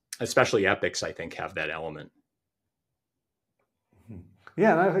 especially epics, I think, have that element.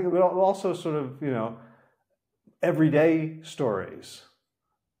 Yeah, and I think it would also sort of, everyday stories.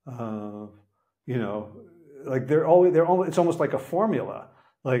 Uh, you know, like it's almost like a formula.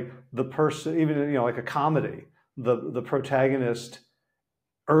 Like the person, even like a comedy, the protagonist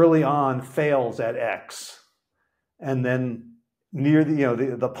early on fails at X, and then near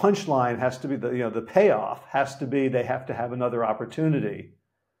the punchline has to be the payoff has to be they have to have another opportunity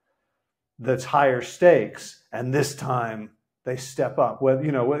that's higher stakes, and this time they step up. Whether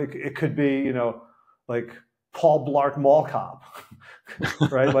it could be like Paul Blart Mall Cop,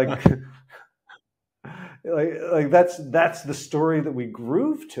 right? Like that's the story that we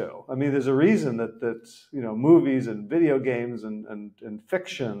groove to. I mean, there's a reason that movies and video games and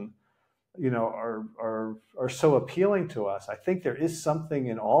fiction are so appealing to us. I think there is something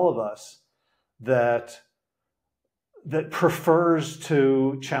in all of us that prefers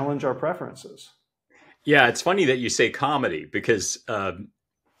to challenge our preferences. Yeah, it's funny that you say comedy because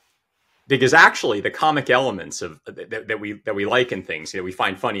actually the comic elements of that we like in things, we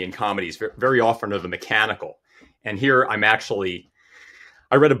find funny in comedies very often are the mechanical. And here I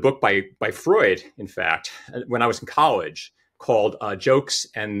read a book by Freud, in fact, when I was in college, called Jokes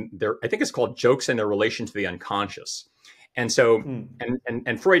and Their, I think it's called Jokes and Their Relation to the Unconscious. And so, Hmm.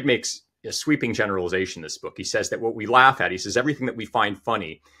 and Freud makes a sweeping generalization in this book. He says that what we laugh at, he says, everything that we find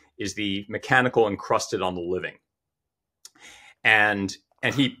funny is the mechanical encrusted on the living. And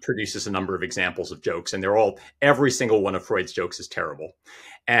he produces a number of examples of jokes, and every single one of Freud's jokes is terrible.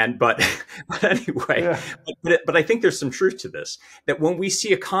 But but anyway, Yeah. but I think there's some truth to this, that when we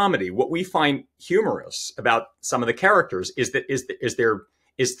see a comedy, what we find humorous about some of the characters is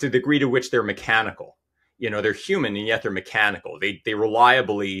the degree to which they're mechanical. They're human and yet they're mechanical. They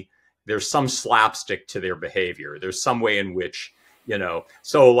reliably, there's some slapstick to their behavior. There's some way in which,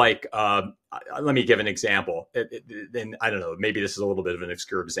 so like, let me give an example. And I don't know, maybe this is a little bit of an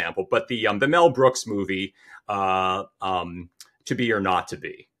obscure example, but the Mel Brooks movie, To Be or Not to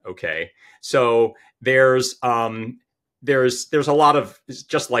Be. Okay. So there's a lot of,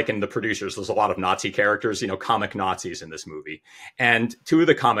 just like in The Producers, there's a lot of Nazi characters, comic Nazis in this movie. And two of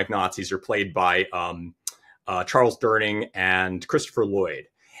the comic Nazis are played by Charles Durning and Christopher Lloyd.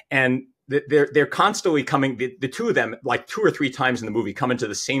 And they're constantly coming, the two of them, like 2 or 3 times in the movie, come into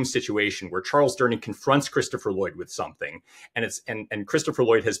the same situation where Charles Durning confronts Christopher Lloyd with something. And Christopher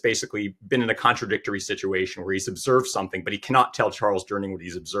Lloyd has basically been in a contradictory situation where he's observed something, but he cannot tell Charles Durning what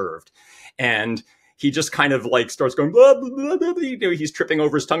he's observed. And he just kind of like starts going, blah, blah, blah, blah, blah. He's tripping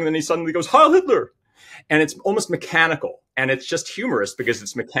over his tongue, and then he suddenly goes, Heil Hitler. And it's almost mechanical. And it's just humorous because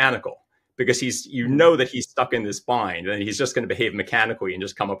it's mechanical. Because that he's stuck in this bind, and he's just going to behave mechanically and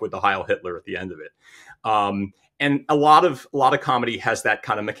just come up with the Heil Hitler at the end of it. And a lot of comedy has that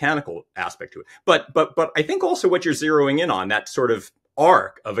kind of mechanical aspect to it. But I think also what you're zeroing in on, that sort of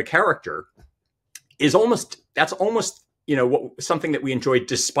arc of a character, is almost something that we enjoy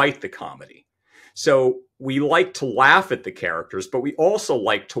despite the comedy. So we like to laugh at the characters, but we also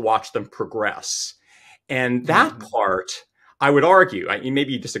like to watch them progress. And that part, I would argue,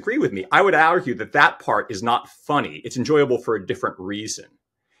 maybe you disagree with me, I would argue that part is not funny. It's enjoyable for a different reason.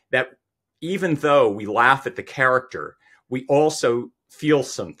 That even though we laugh at the character, we also feel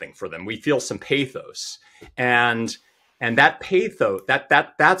something for them. We feel some pathos. And that pathos,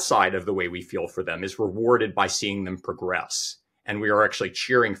 that side of the way we feel for them is rewarded by seeing them progress. And we are actually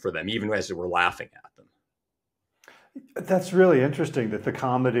cheering for them, even as we're laughing at them. That's really interesting, that the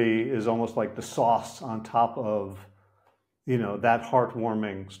comedy is almost like the sauce on top of that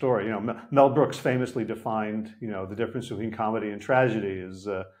heartwarming story. Mel Brooks famously defined the difference between comedy and tragedy is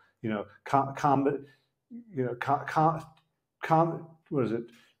what is it?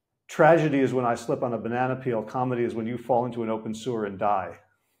 Tragedy is when I slip on a banana peel. Comedy is when you fall into an open sewer and die.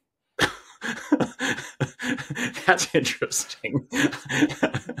 That's interesting.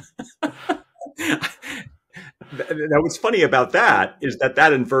 Now, what's funny about that is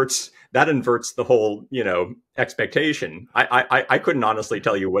that inverts that inverts the whole, expectation. I couldn't honestly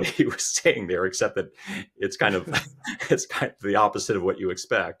tell you what he was saying there, except that it's kind of it's kind of the opposite of what you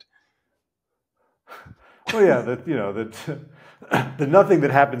expect. Well, yeah, that nothing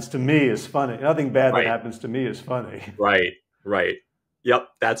that happens to me is funny. Nothing bad that happens to me is funny. Right. Yep,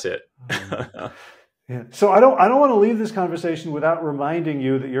 that's it. Yeah. So I don't want to leave this conversation without reminding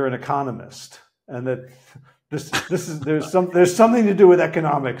you that you're an economist and that there's something to do with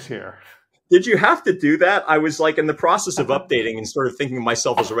economics here. Did you have to do that? I was like in the process of updating and sort of thinking of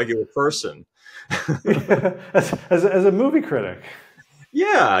myself as a regular person. Yeah, as a movie critic.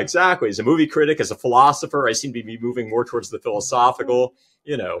 Yeah, exactly. As a movie critic, as a philosopher, I seem to be moving more towards the philosophical,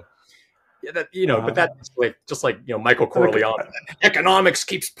 but that's like, just like, Michael Corleone, economics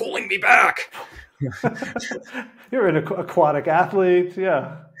keeps pulling me back. You're an aquatic athlete.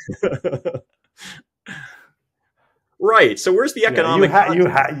 Yeah. Right. So where's the economic?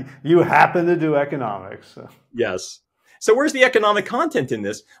 You happen to do economics. So. Yes. So where's the economic content in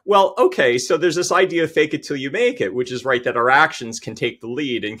this? Well, okay. So there's this idea of fake it till you make it, which is right, that our actions can take the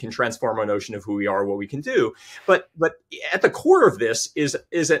lead and can transform our notion of who we are, what we can do. But at the core of this is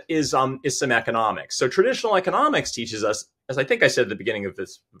some economics. So traditional economics teaches us, as I think I said at the beginning of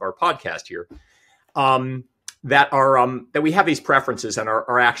our podcast here, that we have these preferences and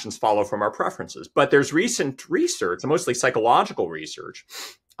our actions follow from our preferences. But there's recent research, mostly psychological research,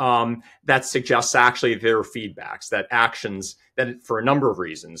 that suggests actually there are feedbacks, that actions, that for a number of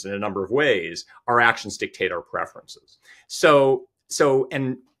reasons, in a number of ways, our actions dictate our preferences. So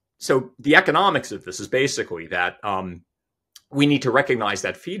the economics of this is basically that we need to recognize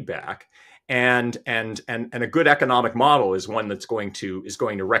that feedback. And a good economic model is one that's going to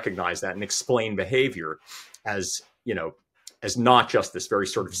recognize that and explain behavior as not just this very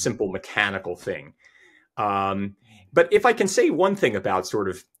sort of simple mechanical thing. But if I can say one thing about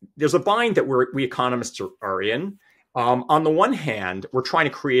there's a bind that we economists are in. On the one hand, we're trying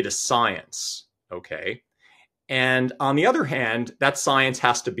to create a science, okay? And on the other hand, that science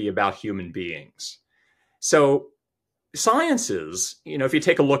has to be about human beings. So sciences, if you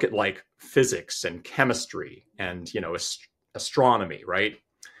take a look at like physics and chemistry and, astronomy, right?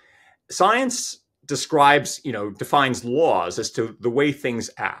 Science defines laws as to the way things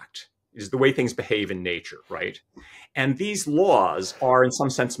act, is the way things behave in nature, right? And these laws are in some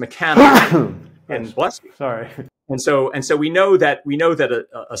sense mechanical. And bless you. Sorry. And so we know that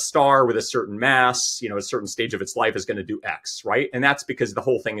a star with a certain mass, a certain stage of its life is going to do X, right? And that's because the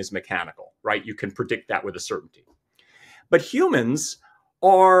whole thing is mechanical, right? You can predict that with a certainty. But humans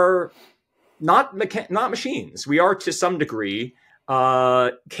are not machines. We are to some degree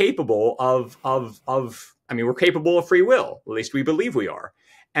capable of we're capable of free will. At least we believe we are.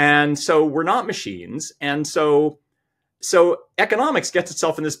 And so we're not machines. And so economics gets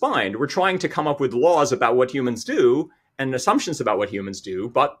itself in this bind. We're trying to come up with laws about what humans do and assumptions about what humans do,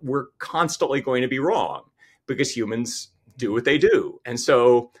 but we're constantly going to be wrong because humans do what they do. And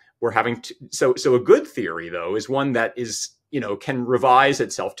so we're having to, so a good theory though is one that is, can revise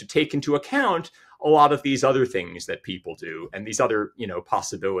itself to take into account a lot of these other things that people do and these other,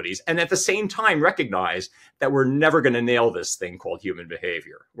 possibilities. And at the same time, recognize that we're never going to nail this thing called human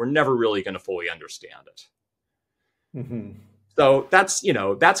behavior. We're never really going to fully understand it. Mm-hmm. So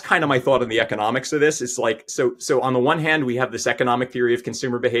that's kind of my thought on the economics of this. It's like, so on the one hand, we have this economic theory of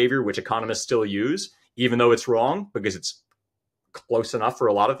consumer behavior, which economists still use, even though it's wrong because it's close enough for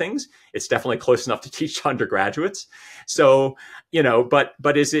a lot of things. It's definitely close enough to teach undergraduates. So,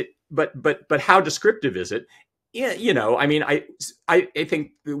 but is it, but how descriptive is it? Yeah, I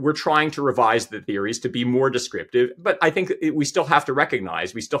think we're trying to revise the theories to be more descriptive, but I think we still have to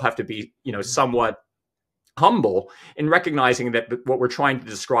recognize, we still have to be, somewhat humble in recognizing that what we're trying to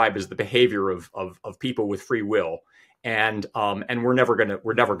describe is the behavior of people with free will, and we're never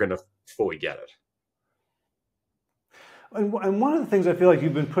gonna fully get it. And one of the things I feel like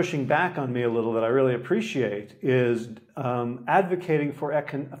you've been pushing back on me a little that I really appreciate is advocating for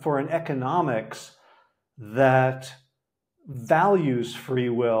an economics that values free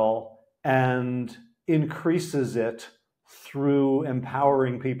will and increases it through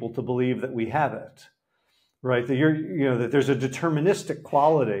empowering people to believe that we have it, right? That that there's a deterministic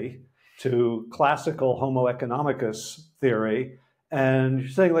quality to classical Homo economicus theory. And you're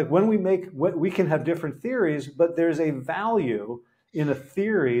saying, like, when we can have different theories, but there's a value in a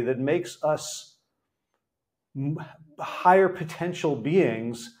theory that makes us higher potential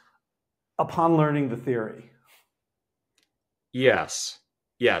beings upon learning the theory. Yes,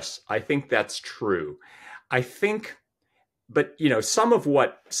 I think that's true. I think, but some of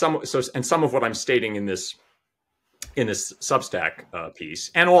what I'm stating in this in this Substack piece,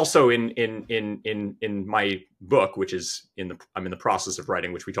 and also in my book, which is I'm in the process of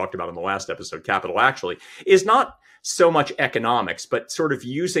writing, which we talked about in the last episode, Capital Actually, is not so much economics, but sort of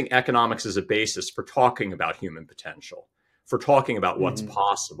using economics as a basis for talking about human potential, for talking about what's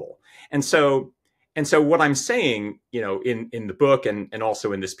possible. And so what I'm saying, in the book and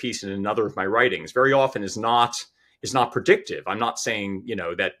also in this piece and in another of my writings, very often is not predictive. I'm not saying,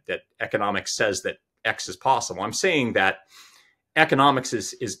 that economics says that X is possible. I'm saying that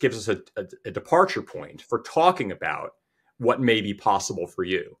economics gives us a departure point for talking about what may be possible for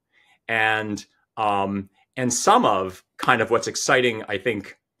you. And some of kind of what's exciting, I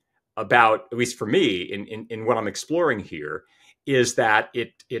think, about, at least for me, in what I'm exploring here, is that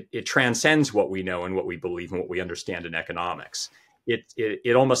it transcends what we know and what we believe and what we understand in economics.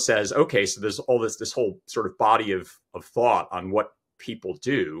 It almost says, okay, so there's all this whole sort of body of thought on what people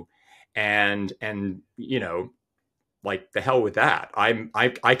do, and like the hell with that.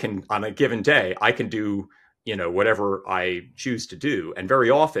 I can, on a given day, I can do whatever I choose to do, and very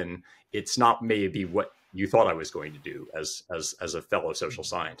often it's not maybe what you thought I was going to do as a fellow social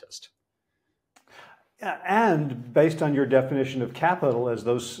scientist. Yeah, and based on your definition of capital as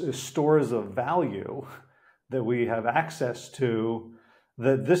those stores of value that we have access to,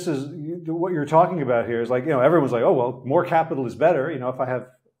 that this is what you're talking about here is like, everyone's like, oh, well, more capital is better. If I have,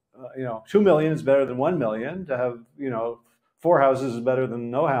 2 million is better than 1 million. To have, 4 houses is better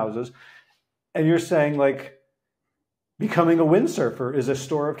than no houses. And you're saying like becoming a windsurfer is a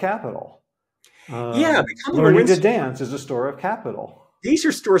store of capital. Learning to dance is a store of capital. These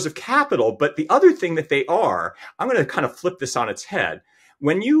are stores of capital, but the other thing that they are, I'm going to kind of flip this on its head.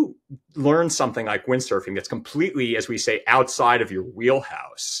 When you learn something like windsurfing that's completely, as we say, outside of your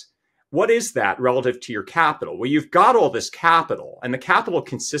wheelhouse, what is that relative to your capital? Well, you've got all this capital, and the capital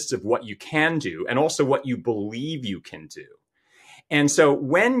consists of what you can do and also what you believe you can do. And so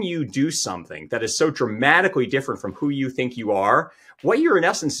when you do something that is so dramatically different from who you think you are, what you're in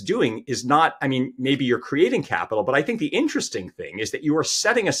essence doing is not, maybe you're creating capital, but I think the interesting thing is that you are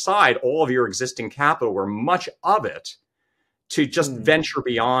setting aside all of your existing capital, or much of it, to just venture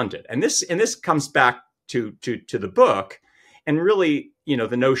beyond it. And this comes back to the book, and really,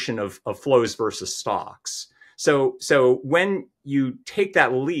 the notion of flows versus stocks. So when you take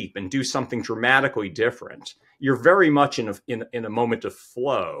that leap and do something dramatically different, you're very much in a moment of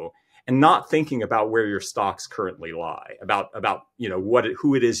flow, and not thinking about where your stocks currently lie, about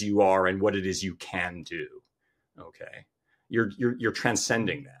who it is you are and what it is you can do. Okay, you're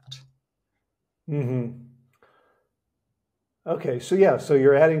transcending that. Mm-hmm. Okay, so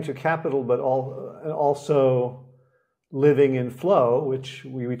you're adding to capital, but also living in flow, which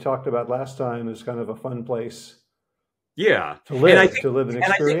we talked about last time, is kind of a fun place. Yeah, to live an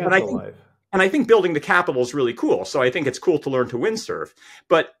experiential life. And I think building the capital is really cool. So I think it's cool to learn to windsurf.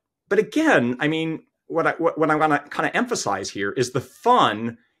 But again, what I want to kind of emphasize here is the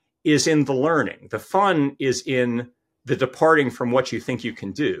fun is in the learning. The fun is in the departing from what you think you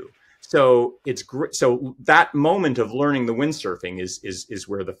can do. So it's great. So that moment of learning the windsurfing is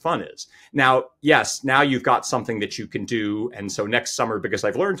where the fun is. Now, yes, now you've got something that you can do. And so next summer, because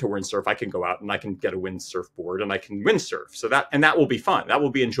I've learned to windsurf, I can go out and I can get a windsurf board and I can windsurf. So that will be fun. That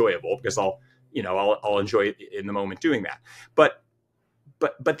will be enjoyable, because I'll enjoy it in the moment doing that. But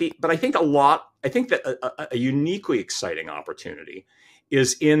I think that a uniquely exciting opportunity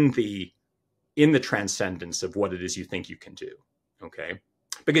is in the transcendence of what it is you think you can do. Okay.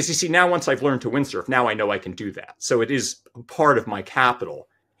 Because you see, now once I've learned to windsurf, now I know I can do that. So it is part of my capital,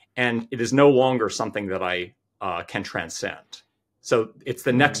 and it is no longer something that I can transcend. So it's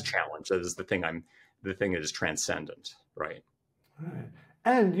the next challenge that is the thing that is transcendent, right? Right.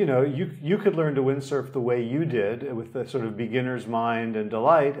 And you could learn to windsurf the way you did, with the sort of beginner's mind and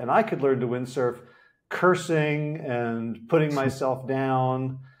delight, and I could learn to windsurf cursing and putting myself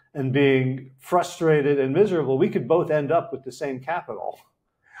down and being frustrated and miserable. We could both end up with the same capital.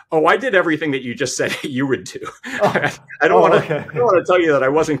 Oh, I did everything that you just said you would do. I don't want to tell you that I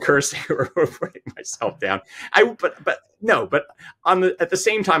wasn't cursing or putting myself down. But at the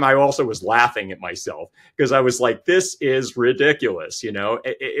same time, I also was laughing at myself, because I was like, this is ridiculous.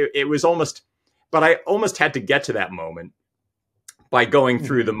 It was almost, but I almost had to get to that moment by going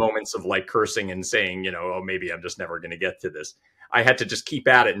through the moments of like cursing and saying, oh, maybe I'm just never going to get to this. I had to just keep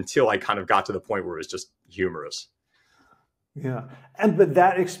at it until I kind of got to the point where it was just humorous. Yeah, but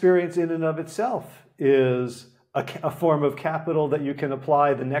that experience in and of itself is a form of capital that you can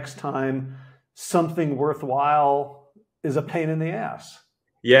apply the next time something worthwhile is a pain in the ass.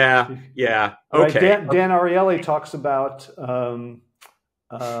 Yeah. Okay. Right? Dan Ariely talks about what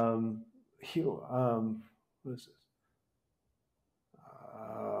is it?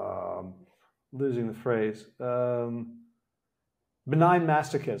 losing the phrase. Benign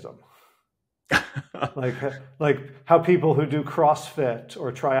masochism. like how people who do CrossFit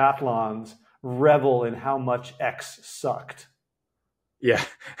or triathlons revel in how much X sucked. Yeah.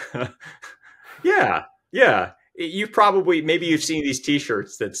 Yeah. Maybe you've seen these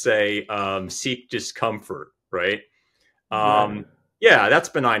t-shirts that say, seek discomfort, right? Right. Yeah, that's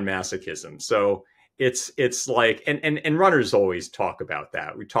benign masochism. So it's like, and runners always talk about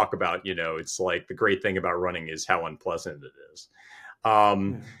that. We talk about, it's like the great thing about running is how unpleasant it is.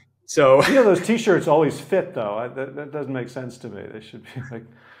 So those t-shirts always fit though. That doesn't make sense to me. They should be like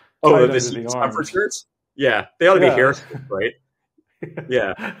tight under the arms. Shirts? Yeah, they ought to be hair, right?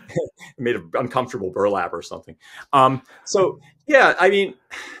 Yeah, made of uncomfortable burlap or something. So yeah, I mean,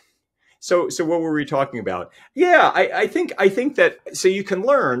 so what were we talking about? Yeah, I think that, so you can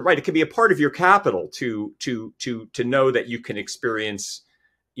learn, right? It can be a part of your capital to know that you can experience,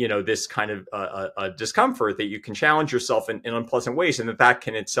 this kind of a discomfort, that you can challenge yourself in unpleasant ways, and that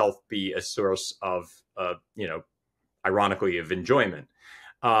can itself be a source of, ironically, of enjoyment.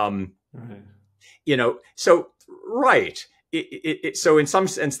 So right. So in some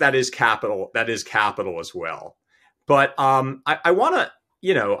sense, that is capital. That is capital as well. But I want to,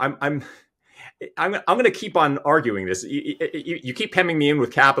 I'm going to keep on arguing this. You keep hemming me in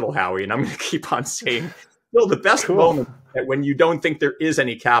with capital, Howie, and I'm going to keep on saying, still, the best moment that when you don't think there is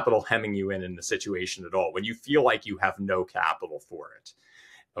any capital hemming you in the situation at all, when you feel like you have no capital for it.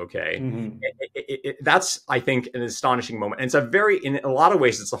 Okay. Mm-hmm. That's, I think, an astonishing moment. And in a lot of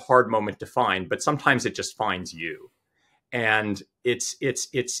ways, it's a hard moment to find, but sometimes it just finds you. And it's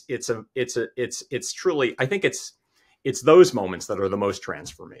truly, I think it's those moments that are the most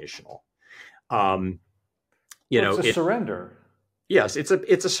transformational. It's a surrender. Yes, it's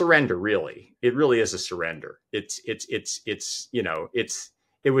a surrender. Really, it really is a surrender. It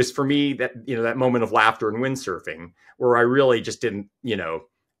was for me that moment of laughter and windsurfing where I really just didn't,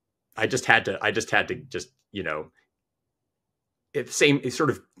 I just had to sort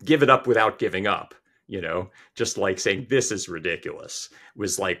of give it up without giving up. Just like saying this is ridiculous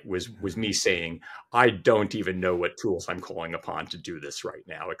was me saying, I don't even know what tools I'm calling upon to do this right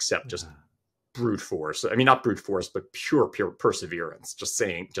now, except just brute force. I mean, not brute force, but pure perseverance. Just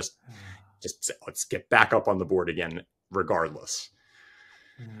saying, just let's get back up on the board again, regardless.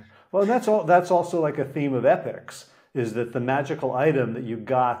 Well, that's also like a theme of epics, is that the magical item that you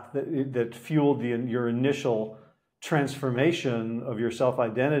got that fueled your initial transformation of your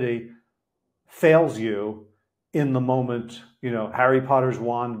self-identity fails you in the moment. Harry Potter's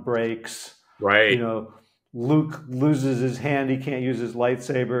wand breaks. Right. Luke loses his hand. He can't use his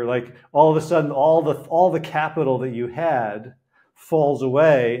lightsaber. Like all of a sudden, all the capital that you had falls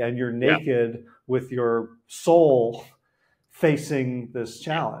away, and you're naked with your soul facing this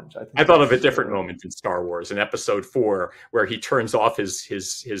challenge. I thought of a different moment in Star Wars in Episode 4 where he turns off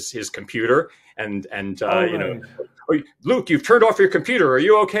his computer and Luke, you've turned off your computer. Are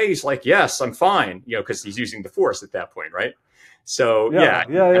you okay? He's like, yes, I'm fine. Because he's using the Force at that point, right? So yeah.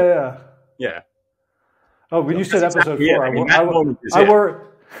 Oh, when you said Episode 4, I worry we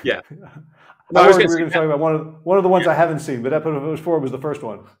were going to talk about one of the ones I haven't seen, but Episode 4 was the first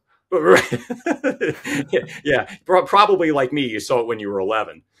one. Yeah, probably like me, you saw it when you were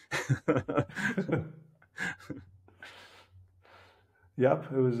 11. Yep,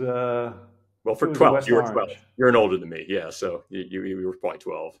 it was. Well, for 12, you were 12. You're an older than me, yeah. So you were probably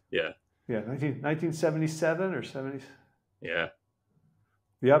 12, yeah. Yeah, 1977 or 70. Yeah.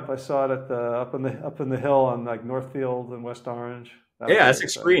 Yep, I saw it at up in the hill on like Northfield and West Orange. Yeah,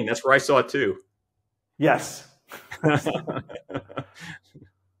 Essex Green. That's where I saw it too. Yes.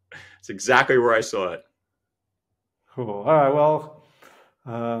 It's exactly where I saw it. Cool. All right. Well,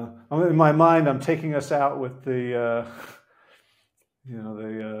 in my mind, I'm taking us out with the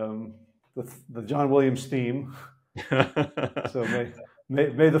John Williams theme. So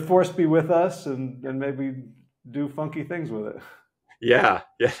may the Force be with us, and maybe do funky things with it. Yeah,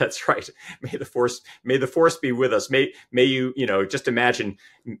 that's right. May the Force be with us. May you, just imagine,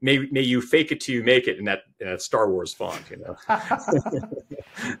 may you fake it till you make it in that Star Wars font,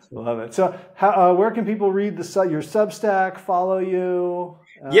 Love it. So, where can people read your Substack? Follow you?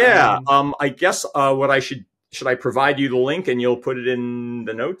 I guess what I should I provide you the link and you'll put it in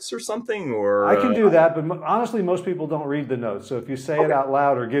the notes or something? Or I can do that, but honestly, most people don't read the notes. So if you say it out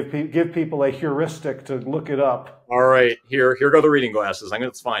loud or give people a heuristic to look it up. All right, here go the reading glasses.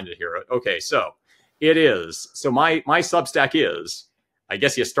 Let's find it here. Okay, so it is. So my Substack is. I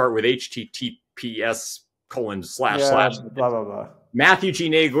guess you start with https:// blah blah blah.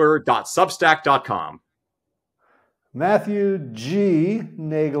 MatthewGNagler.substack.com. Matthew G.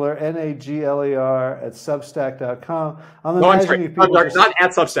 Nagler, Nagler at Substack.com. No, I'm sorry. Not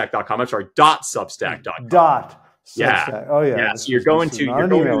at Substack.com. I'm sorry. .substack.com. Substack. Yeah. Oh, yeah. Yeah. So you're going to the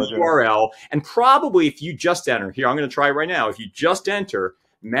URL, and probably if you just enter here, I'm going to try right now. If you just enter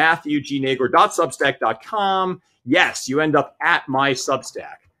MatthewGNagler.substack.com, yes, you end up at my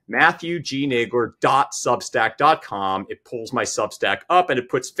Substack. MatthewGNagler.substack.com. It pulls my Substack up and it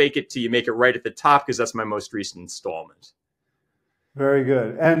puts fake it till you make it right at the top because that's my most recent installment. Very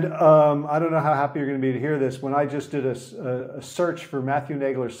good. And I don't know how happy you're going to be to hear this. When I just did a search for Matthew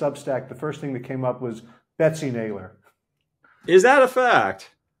Nagler Substack, the first thing that came up was Betsy Nagler. Is that a fact?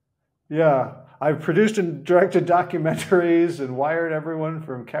 Yeah. I've produced and directed documentaries and wired everyone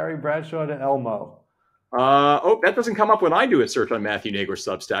from Carrie Bradshaw to Elmo. That doesn't come up when I do a search on Matthew Nagler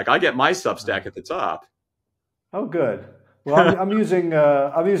Substack. I get my Substack at the top. Oh, good. Well, I'm using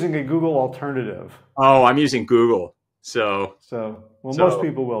a Google alternative. Oh, I'm using Google. Most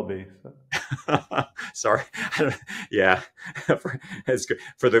people will be. So. Sorry. Yeah, it's good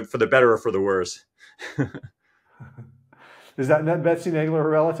for the better or for the worse. Is that Betsy Nagler a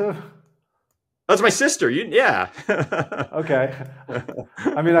relative? That's my sister. Yeah. Okay.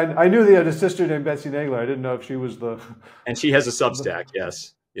 I mean, I knew they had a sister named Betsy Nagler. I didn't know if she was the. And she has a Substack.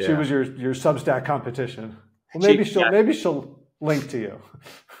 Yes. Yeah. She was your Substack competition. Well, maybe she'll link to you.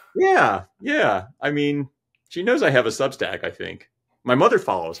 Yeah. Yeah. I mean, she knows I have a Substack. I think my mother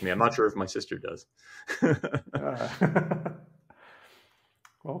follows me. I'm not sure if my sister does.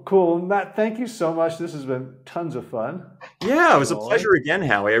 Well, cool. Matt, thank you so much. This has been tons of fun. Yeah, it was a pleasure again,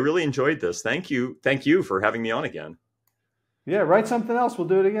 Howie. I really enjoyed this. Thank you. Thank you for having me on again. Yeah, write something else. We'll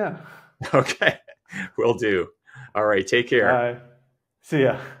do it again. Okay, will do. All right, take care. Bye. See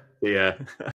ya. See ya.